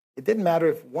 Yep. It didn't matter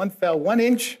if one fell 1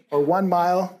 inch or 1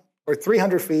 mile or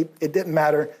 300 feet. It didn't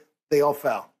matter. They all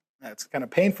fell. It's kind of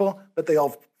painful, but they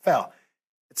all fell.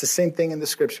 It's the same thing in the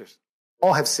scriptures.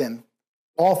 All have sinned,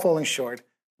 all falling short.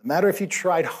 No matter if you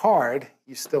tried hard,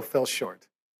 you still fell short.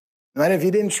 No matter if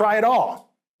you didn't try at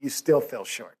all, you still fell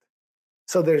short.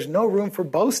 So there's no room for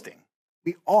boasting.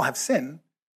 We all have sinned.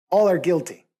 All are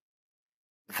guilty.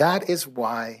 That is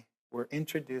why we're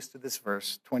introduced to this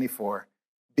verse 24,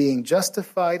 being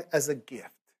justified as a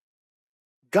gift.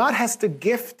 God has to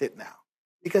gift it now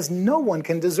because no one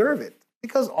can deserve it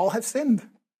because all have sinned.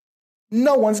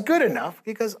 No one's good enough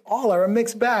because all are a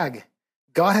mixed bag.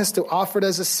 God has to offer it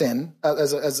as a sin,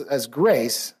 as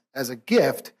grace, as a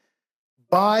gift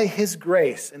by his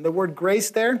grace. And the word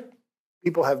grace there,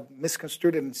 people have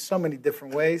misconstrued it in so many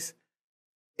different ways.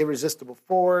 Irresistible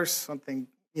force, something,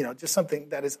 just something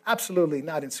that is absolutely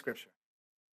not in Scripture.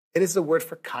 It is the word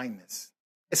for kindness.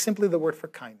 It's simply the word for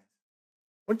kindness.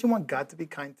 Wouldn't you want God to be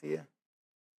kind to you?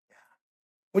 Yeah.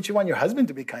 Wouldn't you want your husband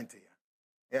to be kind to you?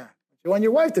 Yeah. Wouldn't you want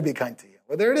your wife to be kind to you?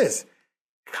 Well, there it is.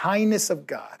 Kindness of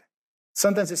God.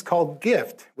 Sometimes it's called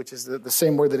gift, which is the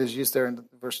same word that is used there in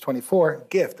verse 24.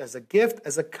 Gift, as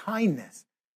a kindness.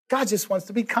 God just wants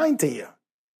to be kind to you.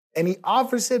 And he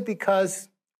offers it because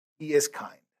he is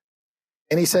kind.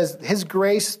 And he says his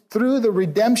grace through the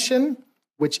redemption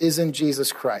which is in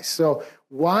Jesus Christ. So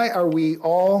why are we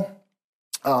all,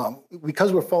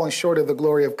 because we're falling short of the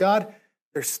glory of God,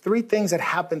 there's 3 things that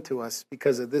happen to us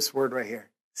because of this word right here,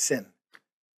 sin.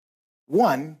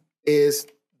 One is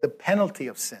the penalty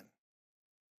of sin.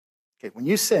 Okay, when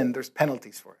you sin, there's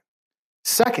penalties for it.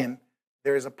 Second,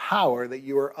 there is a power that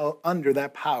you are under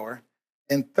that power.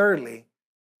 And thirdly,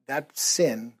 that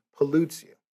sin pollutes you.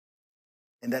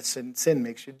 And that sin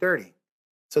makes you dirty.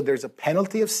 So there's a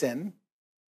penalty of sin,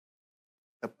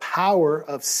 the power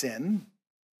of sin.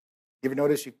 You ever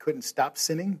notice you couldn't stop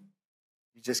sinning?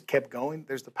 You just kept going.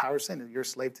 There's the power of sin. You're a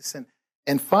slave to sin.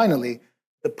 And finally,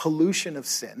 the pollution of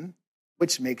sin,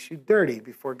 which makes you dirty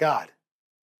before God.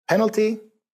 Penalty,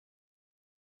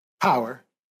 power,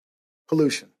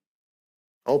 pollution.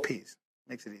 All P's.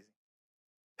 Makes it easy.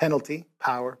 Penalty,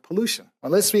 power, pollution.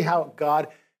 Well, let's see how God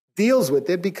deals with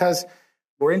it because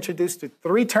we're introduced to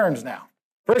 3 terms now.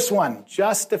 First one,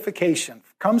 justification,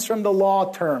 comes from the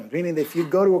law term, meaning that if you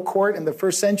go to a court in the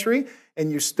first century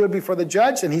and you stood before the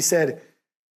judge and he said,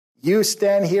 you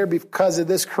stand here because of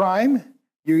this crime,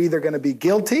 you're either going to be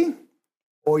guilty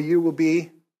or you will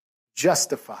be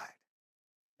justified.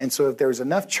 And so if there was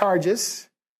enough charges,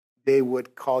 they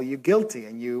would call you guilty.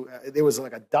 And it was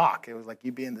like a dock. It was like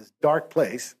you'd be in this dark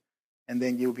place and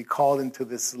then you'll be called into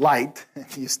this light and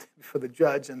you stand before the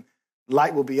judge and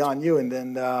light will be on you, and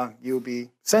then you will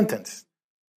be sentenced.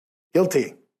 Guilty.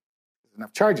 There's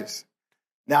enough charges.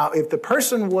 Now, if the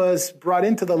person was brought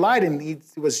into the light and he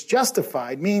was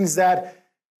justified, means that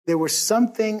there was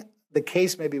something, the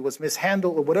case maybe was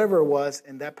mishandled or whatever it was,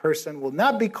 and that person will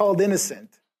not be called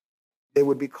innocent. They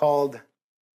would be called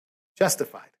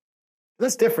justified.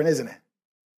 That's different, isn't it?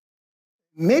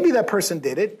 Maybe that person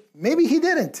did it. Maybe he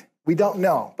didn't. We don't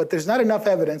know. But there's not enough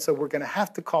evidence, so we're going to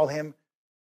have to call him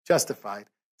justified.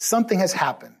 Something has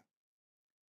happened.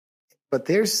 But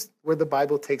there's where the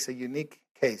Bible takes a unique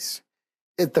case.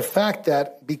 It's the fact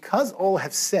that because all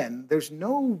have sinned,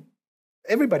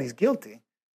 everybody's guilty.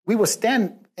 We will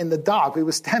stand in the dock, we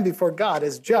will stand before God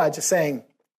as judge saying,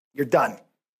 you're done.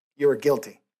 You're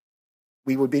guilty.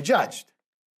 We would be judged.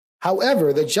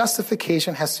 However, the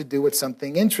justification has to do with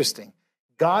something interesting.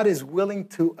 God is willing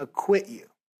to acquit you.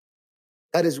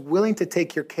 God is willing to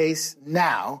take your case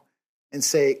now and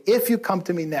say, if you come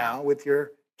to me now with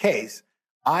your case,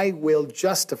 I will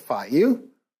justify you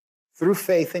through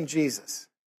faith in Jesus.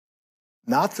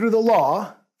 Not through the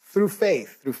law, through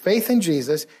faith. Through faith in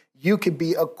Jesus, you could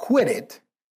be acquitted.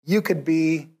 You could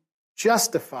be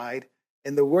justified.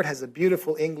 And the word has a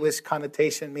beautiful English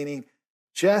connotation, meaning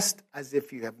just as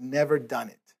if you have never done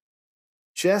it.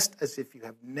 Just as if you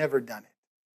have never done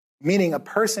it. Meaning a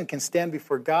person can stand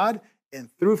before God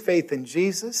and through faith in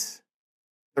Jesus,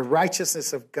 the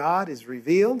righteousness of God is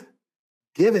revealed,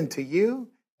 given to you,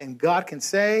 and God can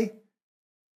say,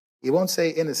 he won't say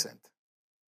innocent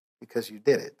because you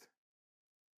did it.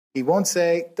 He won't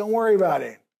say, don't worry about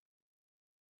it,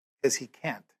 because he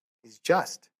can't. He's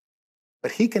just.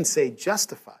 But he can say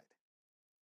justified.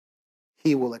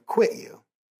 He will acquit you.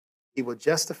 He will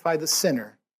justify the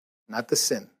sinner, not the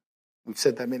sin. We've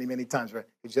said that many, many times, right?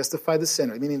 He justify the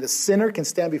sinner, meaning the sinner can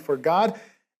stand before God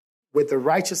with the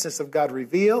righteousness of God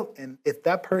revealed. And if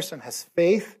that person has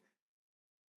faith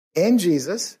in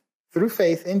Jesus, through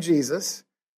faith in Jesus,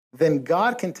 then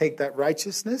God can take that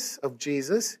righteousness of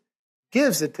Jesus,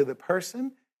 gives it to the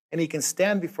person, and he can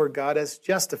stand before God as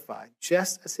justified,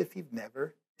 just as if he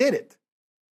never did it.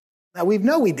 Now, we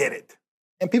know we did it,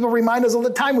 and people remind us all the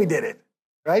time we did it,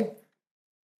 right?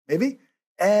 Maybe.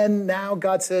 And now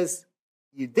God says,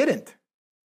 you didn't.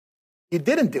 You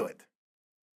didn't do it.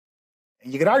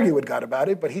 And you could argue with God about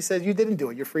it, but he says you didn't do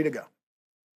it. You're free to go.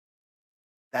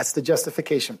 That's the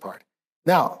justification part.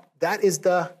 Now, that is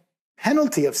the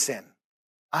penalty of sin.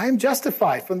 I am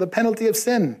justified from the penalty of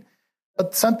sin.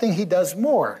 But something he does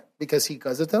more, because he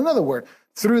does it in another word,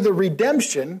 through the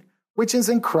redemption which is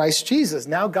in Christ Jesus.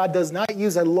 Now God does not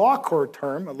use a law court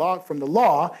term, a law from the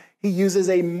law. He uses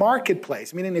a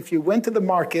marketplace, meaning if you went to the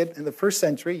market in the first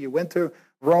century, you went to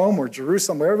Rome or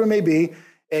Jerusalem, wherever it may be,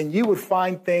 and you would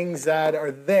find things that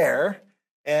are there.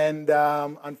 And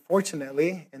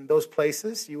unfortunately, in those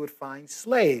places, you would find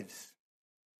slaves.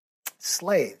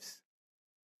 Slaves.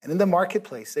 And in the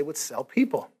marketplace, they would sell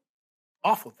people.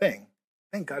 Awful thing.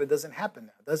 Thank God it doesn't happen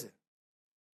now, does it?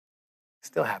 It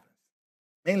still happens.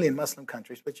 Mainly in Muslim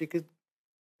countries, but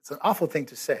it's an awful thing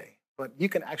to say, but you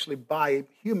can actually buy a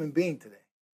human being today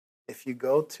if you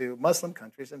go to Muslim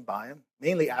countries and buy them,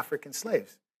 mainly African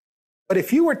slaves. But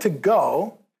if you were to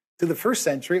go to the first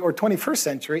century or 21st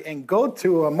century and go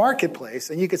to a marketplace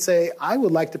and you could say, I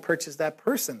would like to purchase that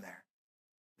person there,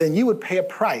 then you would pay a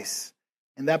price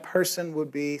and that person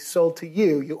would be sold to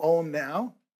you. You owe them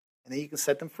now, and then you can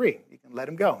set them free. You can let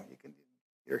them go.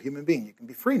 You're a human being. You can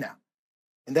be free now.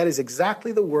 And that is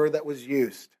exactly the word that was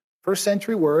used. First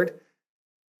century word,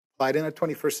 applied in the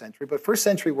 21st century, but first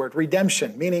century word,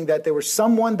 redemption, meaning that there was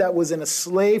someone that was in a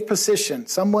slave position,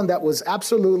 someone that was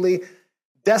absolutely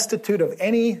destitute of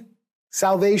any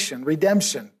salvation,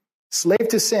 redemption, slave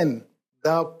to sin,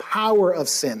 the power of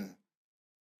sin.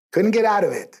 Couldn't get out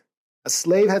of it. A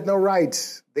slave had no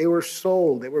rights. They were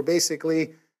sold. They were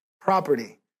basically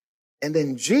property. And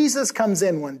then Jesus comes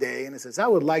in one day and he says, I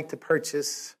would like to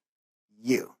purchase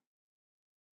you.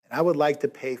 And I would like to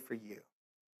pay for you.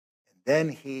 And then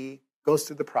he goes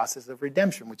through the process of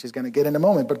redemption, which he's going to get in a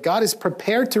moment. But God is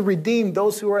prepared to redeem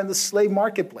those who are in the slave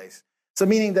marketplace. So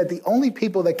meaning that the only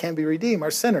people that can be redeemed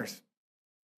are sinners.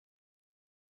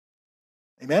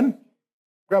 Amen?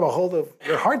 Grab a hold of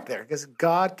your heart there, because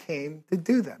God came to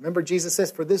do that. Remember, Jesus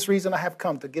says, for this reason I have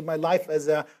come to give my life as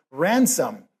a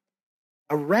ransom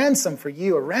for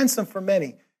you, a ransom for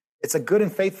many. It's a good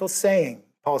and faithful saying,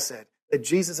 Paul said, that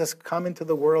Jesus has come into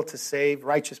the world to save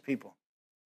righteous people.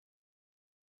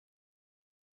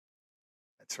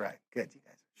 That's right. Good. You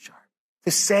guys are sharp.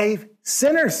 To save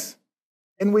sinners,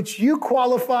 in which you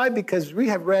qualify, because we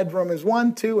have read Romans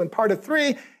 1, 2, and part of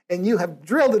 3, and you have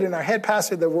drilled it in our head,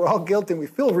 Pastor, that we're all guilty and we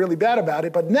feel really bad about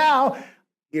it. But now,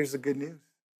 here's the good news.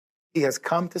 He has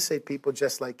come to save people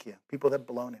just like you, people that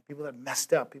blown it, people that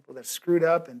messed up, people that screwed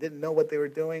up and didn't know what they were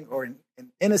doing, or in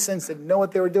innocence didn't know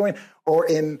what they were doing, or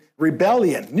in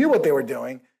rebellion knew what they were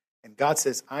doing. And God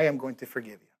says, I am going to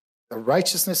forgive you. The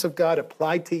righteousness of God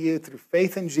applied to you through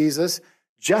faith in Jesus,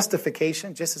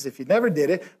 justification, just as if you never did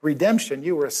it, redemption,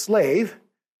 you were a slave,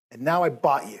 and now I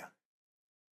bought you.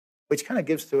 Which kind of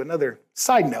gives to another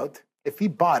side note. If he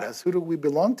bought us, who do we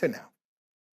belong to now?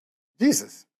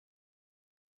 Jesus.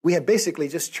 We have basically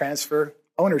just transferred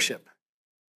ownership.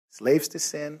 Slaves to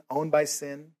sin, owned by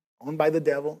the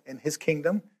devil in his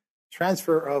kingdom,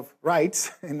 transfer of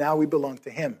rights, and now we belong to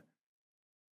him.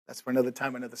 That's for another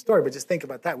time, another story, but just think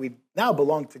about that. We now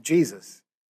belong to Jesus.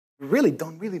 We really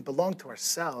don't belong to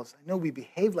ourselves. I know we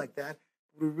behave like that,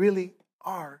 but we really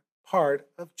are part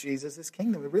of Jesus'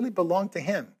 kingdom. We really belong to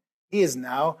him. He is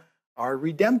now our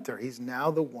redemptor. He's now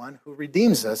the one who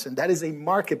redeems us, and that is a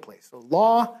marketplace. So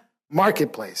law,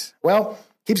 marketplace. Well,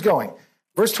 keeps going.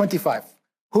 Verse 25.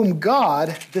 Whom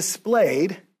God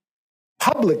displayed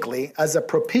publicly as a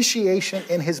propitiation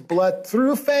in his blood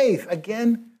through faith.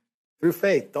 Again, through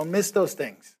faith. Don't miss those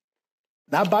things.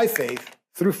 Not by faith,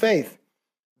 through faith.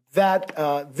 That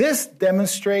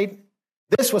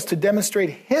this was to demonstrate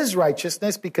his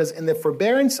righteousness, because in the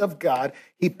forbearance of God,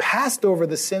 he passed over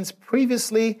the sins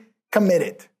previously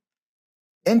committed.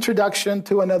 Introduction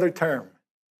to another term.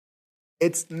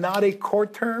 It's not a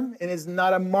court term. It is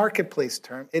not a marketplace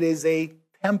term. It is a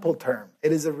temple term.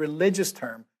 It is a religious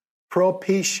term.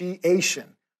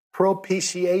 Propitiation.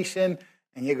 Propitiation.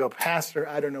 And you go, Pastor,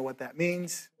 I don't know what that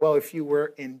means. Well, if you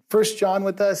were in 1 John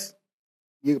with us,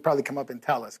 you could probably come up and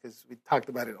tell us, because we talked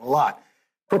about it a lot.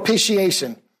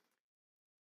 Propitiation.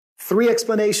 3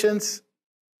 explanations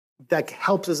that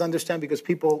helps us understand, because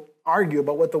people argue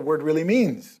about what the word really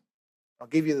means. I'll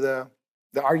give you the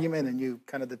argument, and you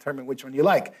kind of determine which one you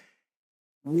like.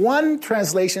 One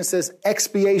translation says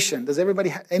expiation. Does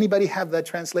anybody have that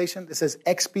translation? It says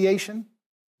expiation,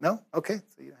 No? Okay,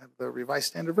 so you have the Revised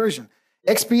Standard Version.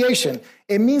 Expiation,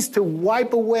 it means to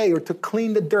wipe away or to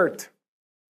clean the dirt.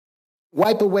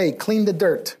 Wipe away, clean the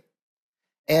dirt.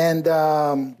 And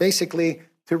basically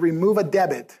to remove a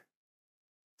debit.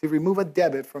 To remove a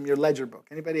debit from your ledger book.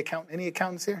 Any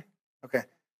accountants here? Okay.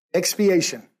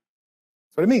 Expiation.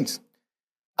 That's what it means.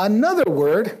 Another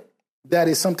word that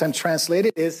is sometimes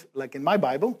translated is, like in my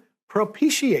Bible,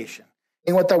 propitiation.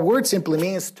 And what that word simply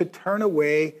means is to turn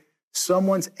away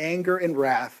someone's anger and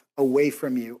wrath away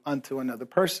from you unto another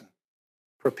person.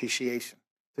 Propitiation.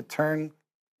 To turn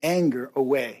anger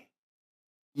away.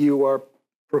 You are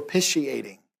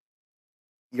propitiating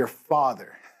your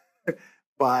father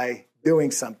by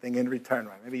doing something in return,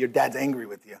 right? Maybe your dad's angry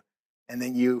with you, and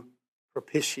then you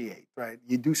propitiate, right?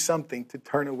 You do something to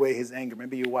turn away his anger.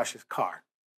 Maybe you wash his car,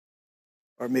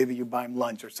 or maybe you buy him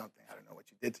lunch or something. I don't know what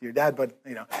you did to your dad, but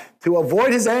to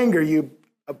avoid his anger,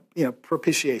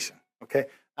 propitiation. Okay,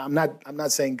 I'm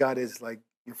not saying God is like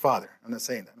your father. I'm not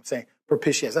saying that. I'm saying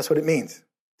propitiate. That's what it means,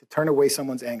 to turn away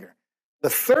someone's anger. The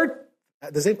third,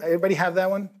 does everybody have that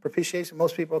one? Propitiation.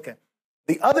 Most people. Okay.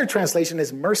 The other translation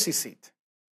is mercy seat.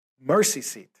 Mercy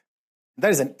seat.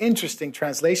 That is an interesting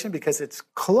translation because it's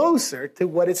closer to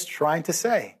what it's trying to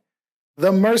say.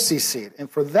 The mercy seat.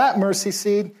 And for that mercy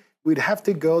seat, we'd have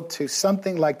to go to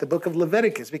something like the book of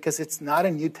Leviticus because it's not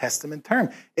a New Testament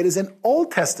term. It is an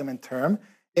Old Testament term,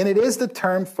 and it is the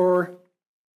term for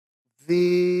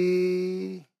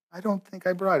I don't think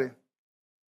I brought it.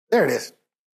 There it is.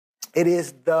 It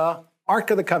is the Ark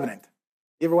of the Covenant.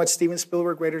 You ever watch Steven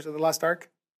Spielberg, Raiders of the Lost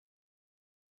Ark?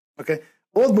 Okay.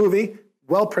 Old movie,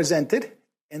 well presented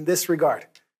in this regard.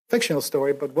 Fictional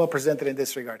story, but well presented in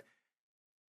this regard.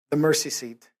 The mercy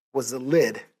seat was the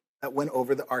lid that went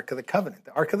over the Ark of the Covenant.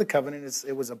 The Ark of the Covenant,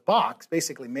 it was a box,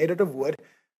 basically made out of wood,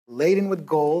 laden with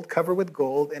gold, covered with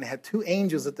gold, and it had two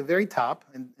angels at the very top.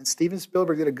 And Steven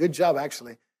Spielberg did a good job,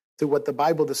 actually, to what the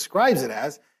Bible describes it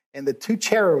as. And the two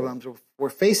cherubims were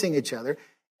facing each other,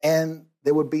 and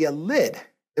there would be a lid.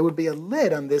 There would be a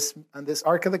lid on this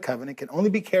Ark of the Covenant. It can only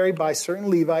be carried by certain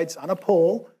Levites on a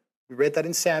pole. We read that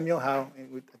in Samuel, I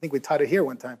think we taught it here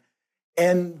one time.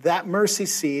 And that mercy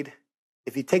seat,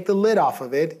 if you take the lid off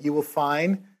of it, you will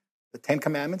find the Ten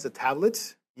Commandments, the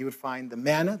tablets. You would find the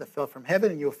manna that fell from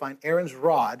heaven, and you will find Aaron's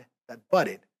rod that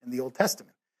budded in the Old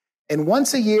Testament. And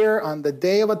once a year on the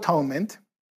Day of Atonement,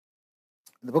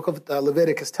 the book of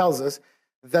Leviticus tells us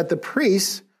that the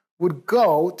priests would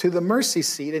go to the mercy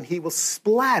seat and he will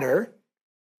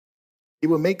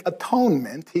make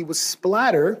atonement, he will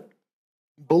splatter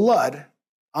blood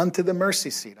onto the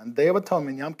mercy seat. On the Day of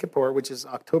Atonement, Yom Kippur, which is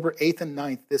October 8th and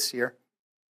 9th this year,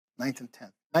 9th and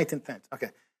 10th, 9th and 10th,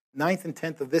 okay, 9th and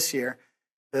 10th of this year,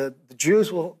 the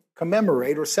Jews will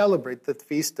commemorate or celebrate the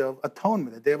Feast of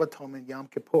Atonement, the Day of Atonement, Yom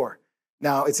Kippur.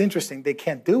 Now, it's interesting, they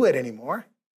can't do it anymore.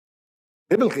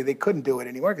 Biblically, they couldn't do it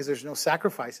anymore because there's no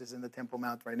sacrifices in the Temple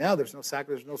Mount right now. There's no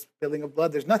sacrifice, there's no spilling of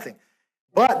blood, there's nothing.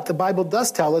 But the Bible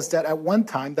does tell us that at one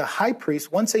time, the high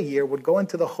priest, once a year, would go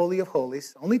into the Holy of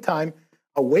Holies, only time,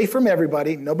 away from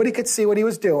everybody. Nobody could see what he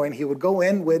was doing. He would go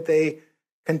in with a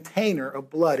container of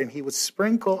blood, and he would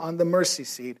sprinkle on the mercy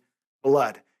seat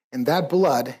blood. And that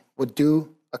blood would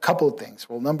do a couple of things.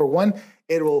 Well, number one,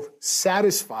 it will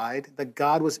satisfy that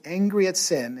God was angry at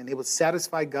sin, and it would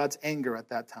satisfy God's anger at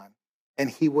that time. And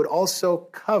he would also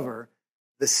cover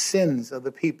the sins of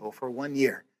the people for 1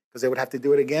 year, because they would have to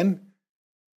do it again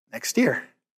next year.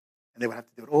 And they would have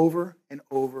to do it over and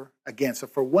over again. So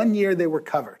for 1 year, they were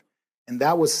covered. And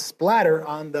that was splatter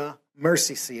on the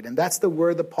mercy seat. And that's the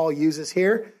word that Paul uses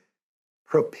here,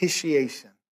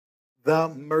 propitiation, the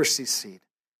mercy seat.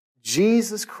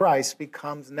 Jesus Christ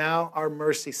becomes now our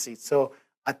mercy seat. So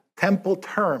a temple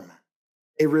term,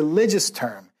 a religious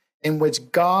term, in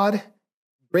which God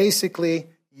basically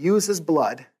uses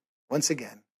blood, once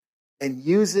again, and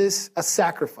uses a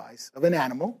sacrifice of an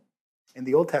animal in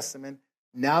the Old Testament.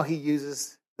 Now he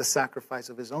uses the sacrifice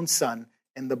of his own son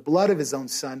and the blood of his own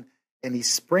son, and he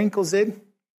sprinkles it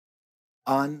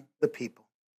on the people.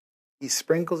 He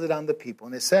sprinkles it on the people.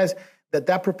 And it says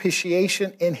that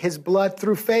propitiation in his blood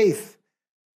through faith,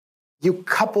 you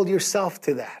couple yourself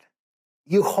to that.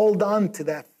 You hold on to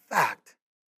that fact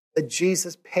that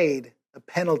Jesus paid a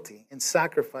penalty and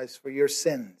sacrifice for your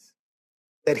sins,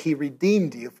 that he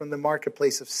redeemed you from the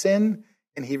marketplace of sin,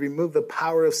 and he removed the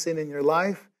power of sin in your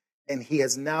life, and he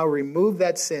has now removed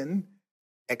that sin,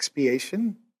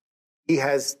 expiation. He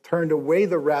has turned away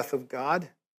the wrath of God,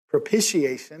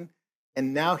 propitiation,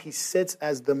 and now he sits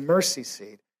as the mercy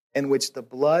seat in which the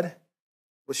blood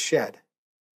was shed.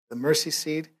 The mercy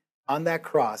seat on that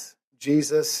cross,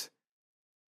 Jesus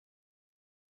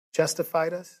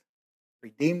justified us,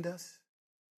 redeemed us,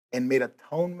 and made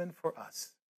atonement for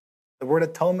us. The word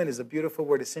atonement is a beautiful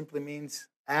word. It simply means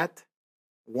at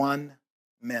one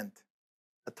meant.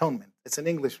 Atonement. It's an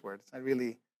English word. It's not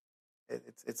really,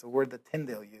 it's a word that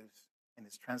Tyndale used in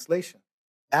his translation.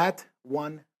 At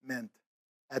one meant.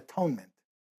 Atonement.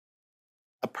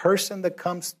 A person that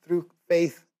comes through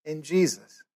faith in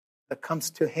Jesus, that comes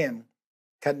to him,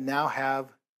 can now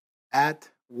have at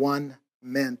one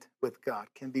meant with God,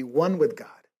 can be one with God,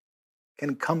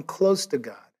 can come close to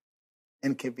God,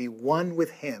 and can be one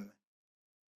with him,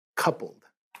 coupled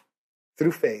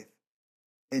through faith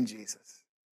in Jesus.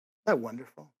 Isn't that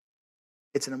wonderful?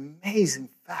 It's an amazing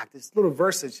fact. This little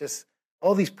verse is just,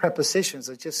 all these prepositions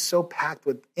are just so packed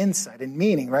with insight and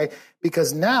meaning, right?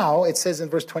 Because now it says in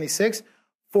verse 26,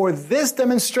 for this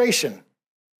demonstration,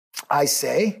 I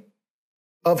say,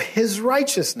 of his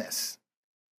righteousness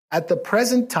at the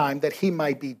present time, that he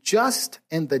might be just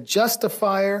and the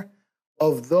justifier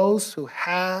of those who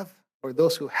have, or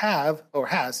those who have, or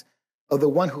has, of the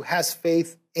one who has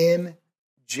faith in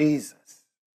Jesus.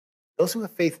 Those who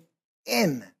have faith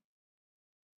in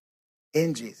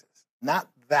Jesus, not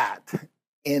that,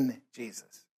 in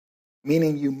Jesus.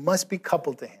 Meaning you must be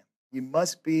coupled to him. You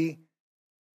must be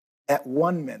at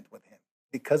one meant with him.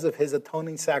 Because of his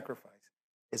atoning sacrifice,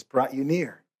 has brought you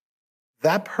near.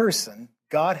 That person,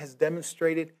 God has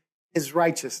demonstrated his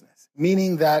righteousness.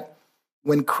 Meaning that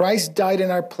when Christ died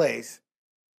in our place,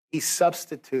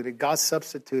 God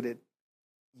substituted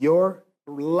your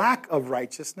lack of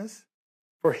righteousness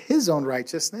for his own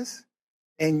righteousness,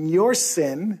 and your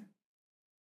sin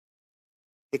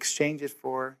exchanged it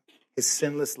for his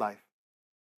sinless life.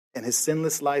 And his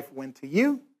sinless life went to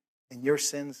you, and your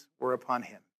sins were upon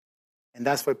him. And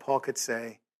that's why Paul could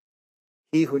say,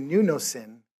 he who knew no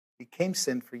sin became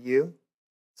sin for you,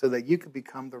 so that you could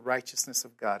become the righteousness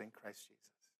of God in Christ Jesus.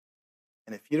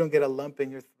 And if you don't get a lump in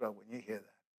your throat when you hear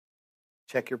that,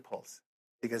 check your pulse.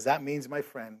 Because that means, my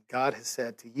friend, God has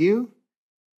said to you,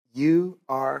 you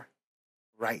are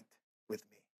right with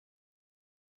me.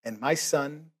 And my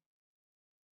son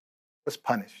was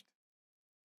punished.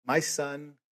 My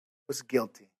son was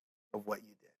guilty of what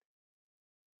you did.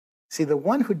 See, the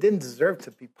one who didn't deserve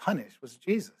to be punished was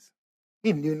Jesus.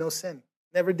 He knew no sin,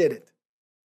 never did it.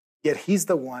 Yet he's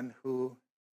the one who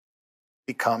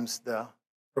becomes the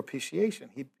propitiation.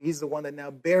 He's the one that now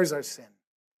bears our sin.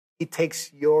 He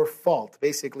takes your fault.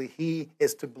 Basically, he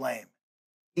is to blame.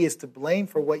 He is to blame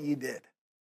for what you did.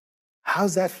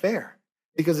 How's that fair?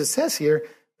 Because it says here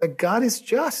that God is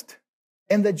just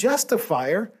and the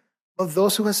justifier of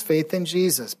those who has faith in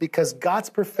Jesus, because God's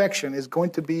perfection is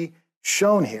going to be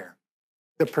shown here.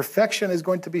 The perfection is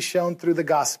going to be shown through the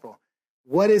gospel.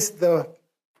 What is the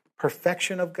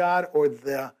perfection of God, or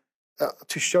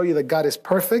to show you that God is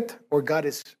perfect or God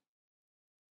is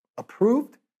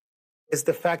approved, is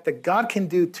the fact that God can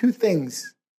do two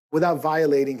things without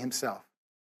violating himself.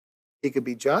 He could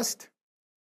be just,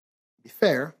 be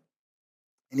fair,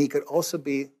 and he could also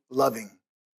be loving.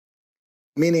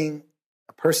 Meaning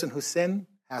a person who sinned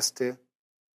has to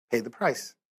pay the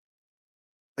price.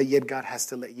 But yet God has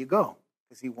to let you go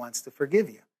because he wants to forgive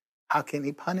you. How can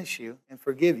he punish you and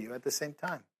forgive you at the same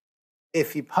time?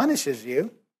 If he punishes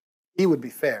you, he would be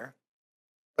fair,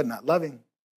 but not loving.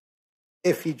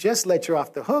 If he just let you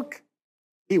off the hook,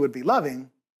 he would be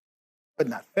loving, but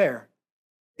not fair,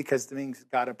 because it means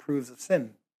God approves of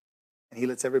sin and he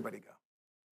lets everybody go.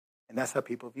 And that's how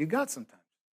people view God sometimes,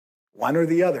 one or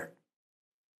the other.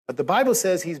 But the Bible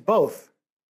says he's both.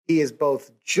 He is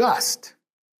both just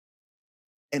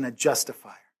and a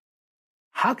justifier.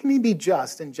 How can he be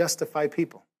just and justify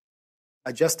people?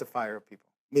 A justifier of people,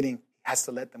 meaning he has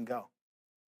to let them go.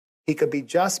 He could be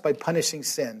just by punishing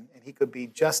sin, and he could be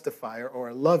justifier or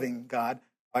a loving God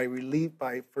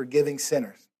by forgiving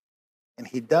sinners. And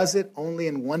he does it only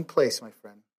in one place, my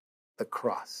friend, the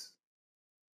cross.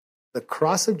 The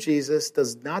cross of Jesus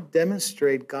does not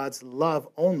demonstrate God's love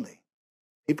only.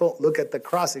 People look at the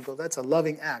cross and go, that's a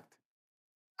loving act.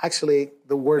 Actually,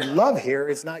 the word love here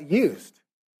is not used.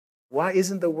 Why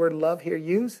isn't the word love here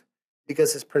used?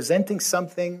 Because it's presenting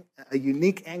something, a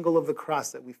unique angle of the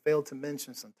cross that we fail to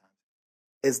mention sometimes.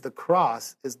 Is the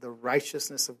cross is the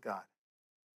righteousness of God.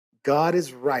 God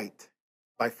is right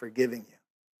by forgiving you.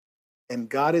 And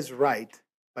God is right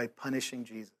by punishing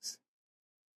Jesus.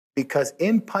 Because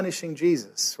in punishing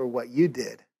Jesus for what you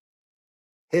did,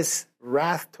 his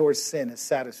wrath towards sin is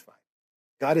satisfied.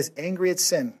 God is angry at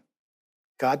sin.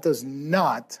 God does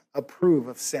not approve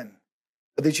of sin.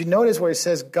 But did you notice where it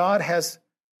says God has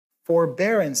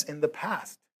forbearance in the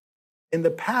past? In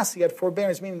the past, he had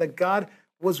forbearance, meaning that God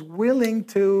was willing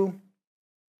to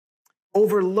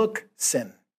overlook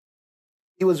sin.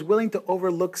 He was willing to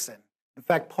overlook sin. In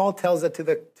fact, Paul tells that to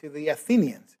the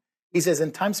Athenians. He says,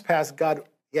 in times past, God,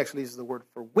 he actually uses the word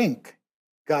for wink.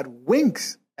 God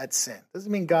winks at sin.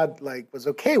 Doesn't mean God was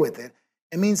okay with it.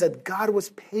 It means that God was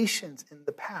patient in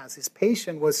the past. His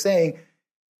patience was saying,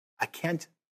 I can't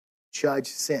judge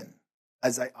sin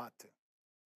as I ought to.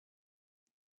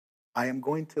 I am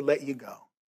going to let you go.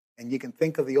 And you can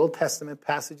think of the Old Testament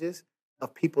passages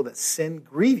of people that sinned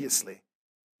grievously,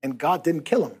 and God didn't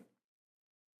kill them.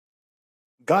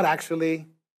 God actually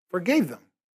forgave them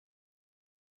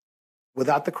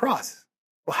without the cross.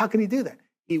 Well, how can he do that?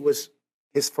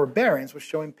 His forbearance was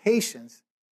showing patience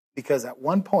because at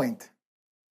one point,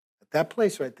 at that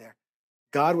place right there,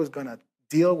 God was going to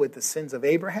deal with the sins of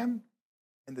Abraham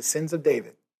and the sins of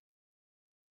David.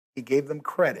 He gave them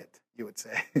credit, you would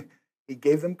say. He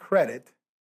gave them credit,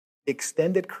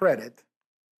 extended credit,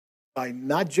 by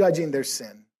not judging their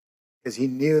sin, because he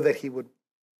knew that he would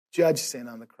judge sin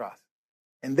on the cross.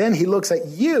 And then he looks at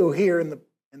you here in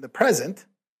the present,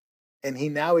 and he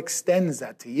now extends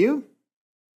that to you.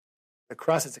 The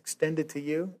cross is extended to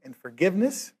you in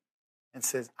forgiveness and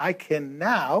says, I can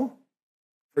now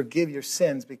forgive your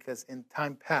sins because in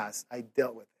time past I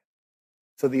dealt with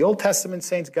it. So the Old Testament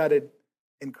saints got it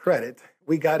in credit.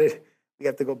 We got it. We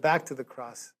have to go back to the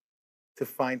cross to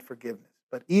find forgiveness.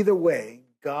 But either way,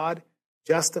 God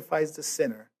justifies the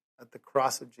sinner at the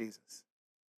cross of Jesus.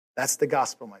 That's the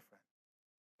gospel, my friend.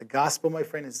 The gospel, my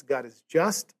friend, is God is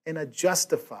just and a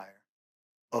justifier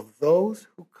of those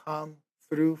who come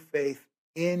through faith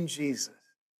in Jesus.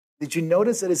 Did you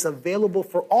notice that it's available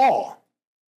for all,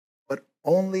 but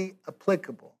only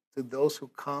applicable to those who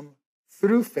come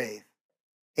through faith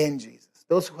in Jesus?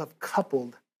 Those who have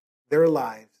coupled their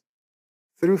lives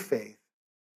through faith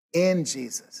in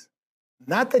Jesus.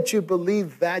 Not that you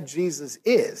believe that Jesus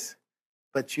is,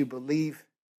 but you believe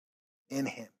in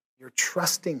him. You're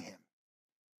trusting him.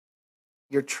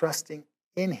 You're trusting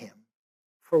in him.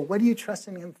 For what are you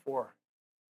trusting him for?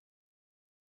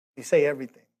 You say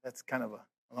everything. That's kind of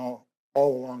all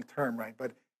long term, right?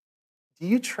 But do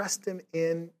you trust him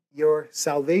in your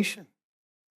salvation?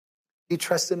 Do you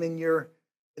trust him in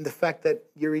the fact that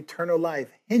your eternal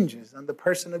life hinges on the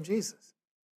person of Jesus?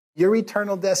 Your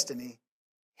eternal destiny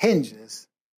hinges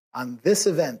on this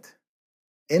event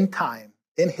in time,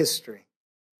 in history,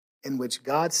 in which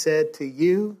God said to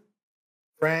you,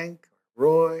 Frank,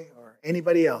 Roy, or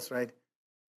anybody else, right?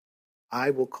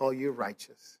 I will call you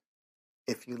righteous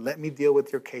if you let me deal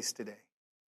with your case today.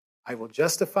 I will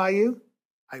justify you,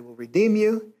 I will redeem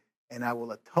you, and I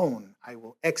will atone, I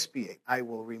will expiate, I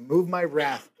will remove my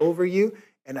wrath over you,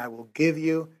 and I will give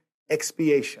you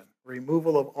expiation,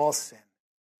 removal of all sin,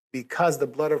 because the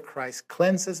blood of Christ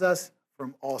cleanses us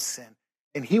from all sin.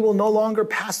 And he will no longer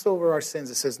pass over our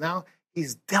sins. It says now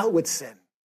he's dealt with sin.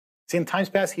 See, in times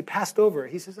past, he passed over.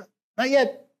 He says, not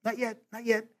yet, not yet, not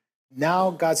yet.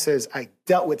 Now God says, I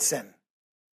dealt with sin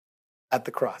at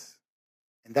the cross.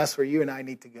 And that's where you and I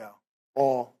need to go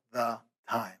all the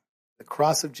time. The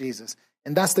cross of Jesus.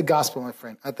 And that's the gospel, my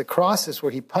friend. At the cross is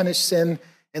where he punished sin,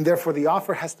 and therefore the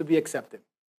offer has to be accepted.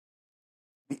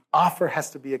 The offer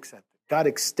has to be accepted. God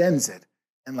extends it.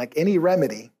 And like any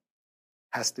remedy,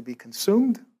 has to be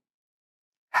consumed,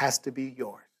 has to be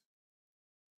yours.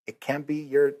 It can't be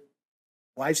your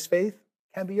wife's faith,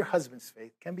 can't be your husband's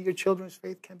faith, can't be your children's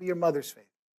faith, can't be your mother's faith.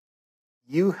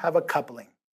 You have a coupling.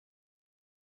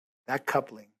 That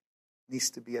coupling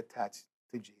needs to be attached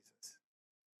to Jesus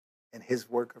and his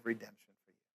work of redemption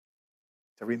for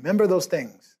you. To remember those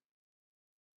things: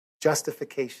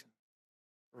 justification,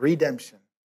 redemption,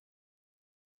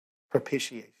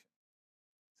 propitiation.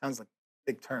 Sounds like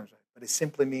big terms, right? But it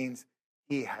simply means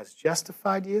he has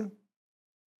justified you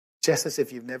just as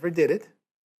if you've never did it.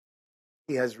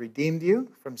 He has redeemed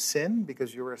you from sin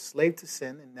because you were a slave to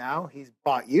sin, and now he's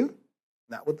bought you,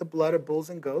 not with the blood of bulls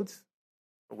and goats,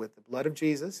 but with the blood of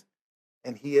Jesus.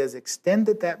 And he has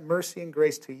extended that mercy and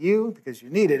grace to you because you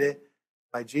needed it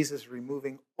by Jesus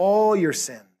removing all your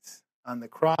sins on the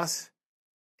cross.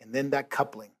 And then that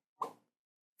coupling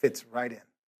fits right in.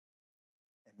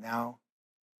 And now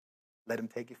let him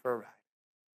take you for a ride.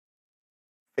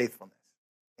 Faithfulness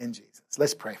in Jesus.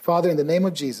 Let's pray. Father, in the name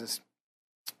of Jesus,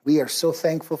 we are so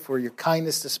thankful for your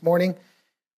kindness this morning.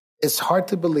 It's hard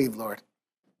to believe, Lord,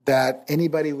 that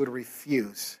anybody would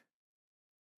refuse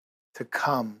to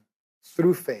come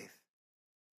through faith.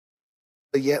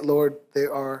 But yet, Lord,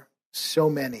 there are so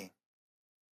many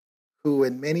who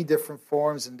in many different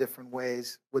forms and different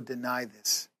ways would deny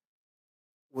this,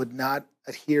 would not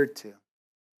adhere to,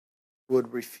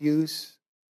 would refuse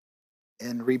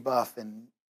and rebuff and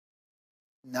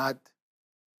not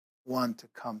want to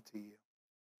come to you.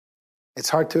 It's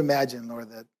hard to imagine,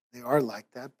 Lord, that they are like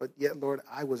that, but yet, Lord,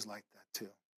 I was like that too.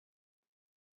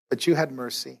 But you had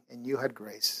mercy, and you had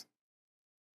grace,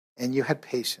 and you had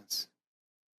patience.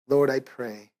 Lord, I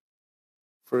pray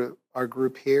for our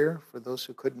group here, for those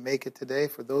who couldn't make it today,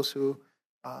 for those who,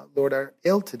 Lord, are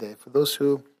ill today, for those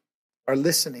who are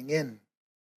listening in,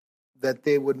 that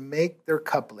they would make their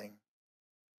coupling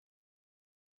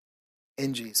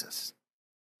in Jesus,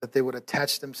 that they would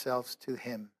attach themselves to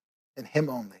him and him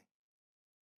only.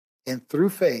 And through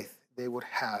faith, they would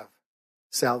have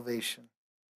salvation,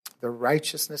 the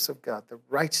righteousness of God, the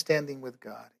right standing with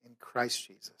God in Christ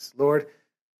Jesus. Lord,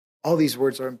 all these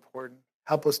words are important.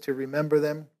 Help us to remember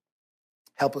them,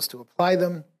 help us to apply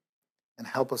them, and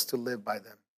help us to live by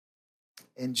them.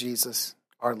 In Jesus,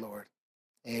 our Lord.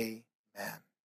 Amen.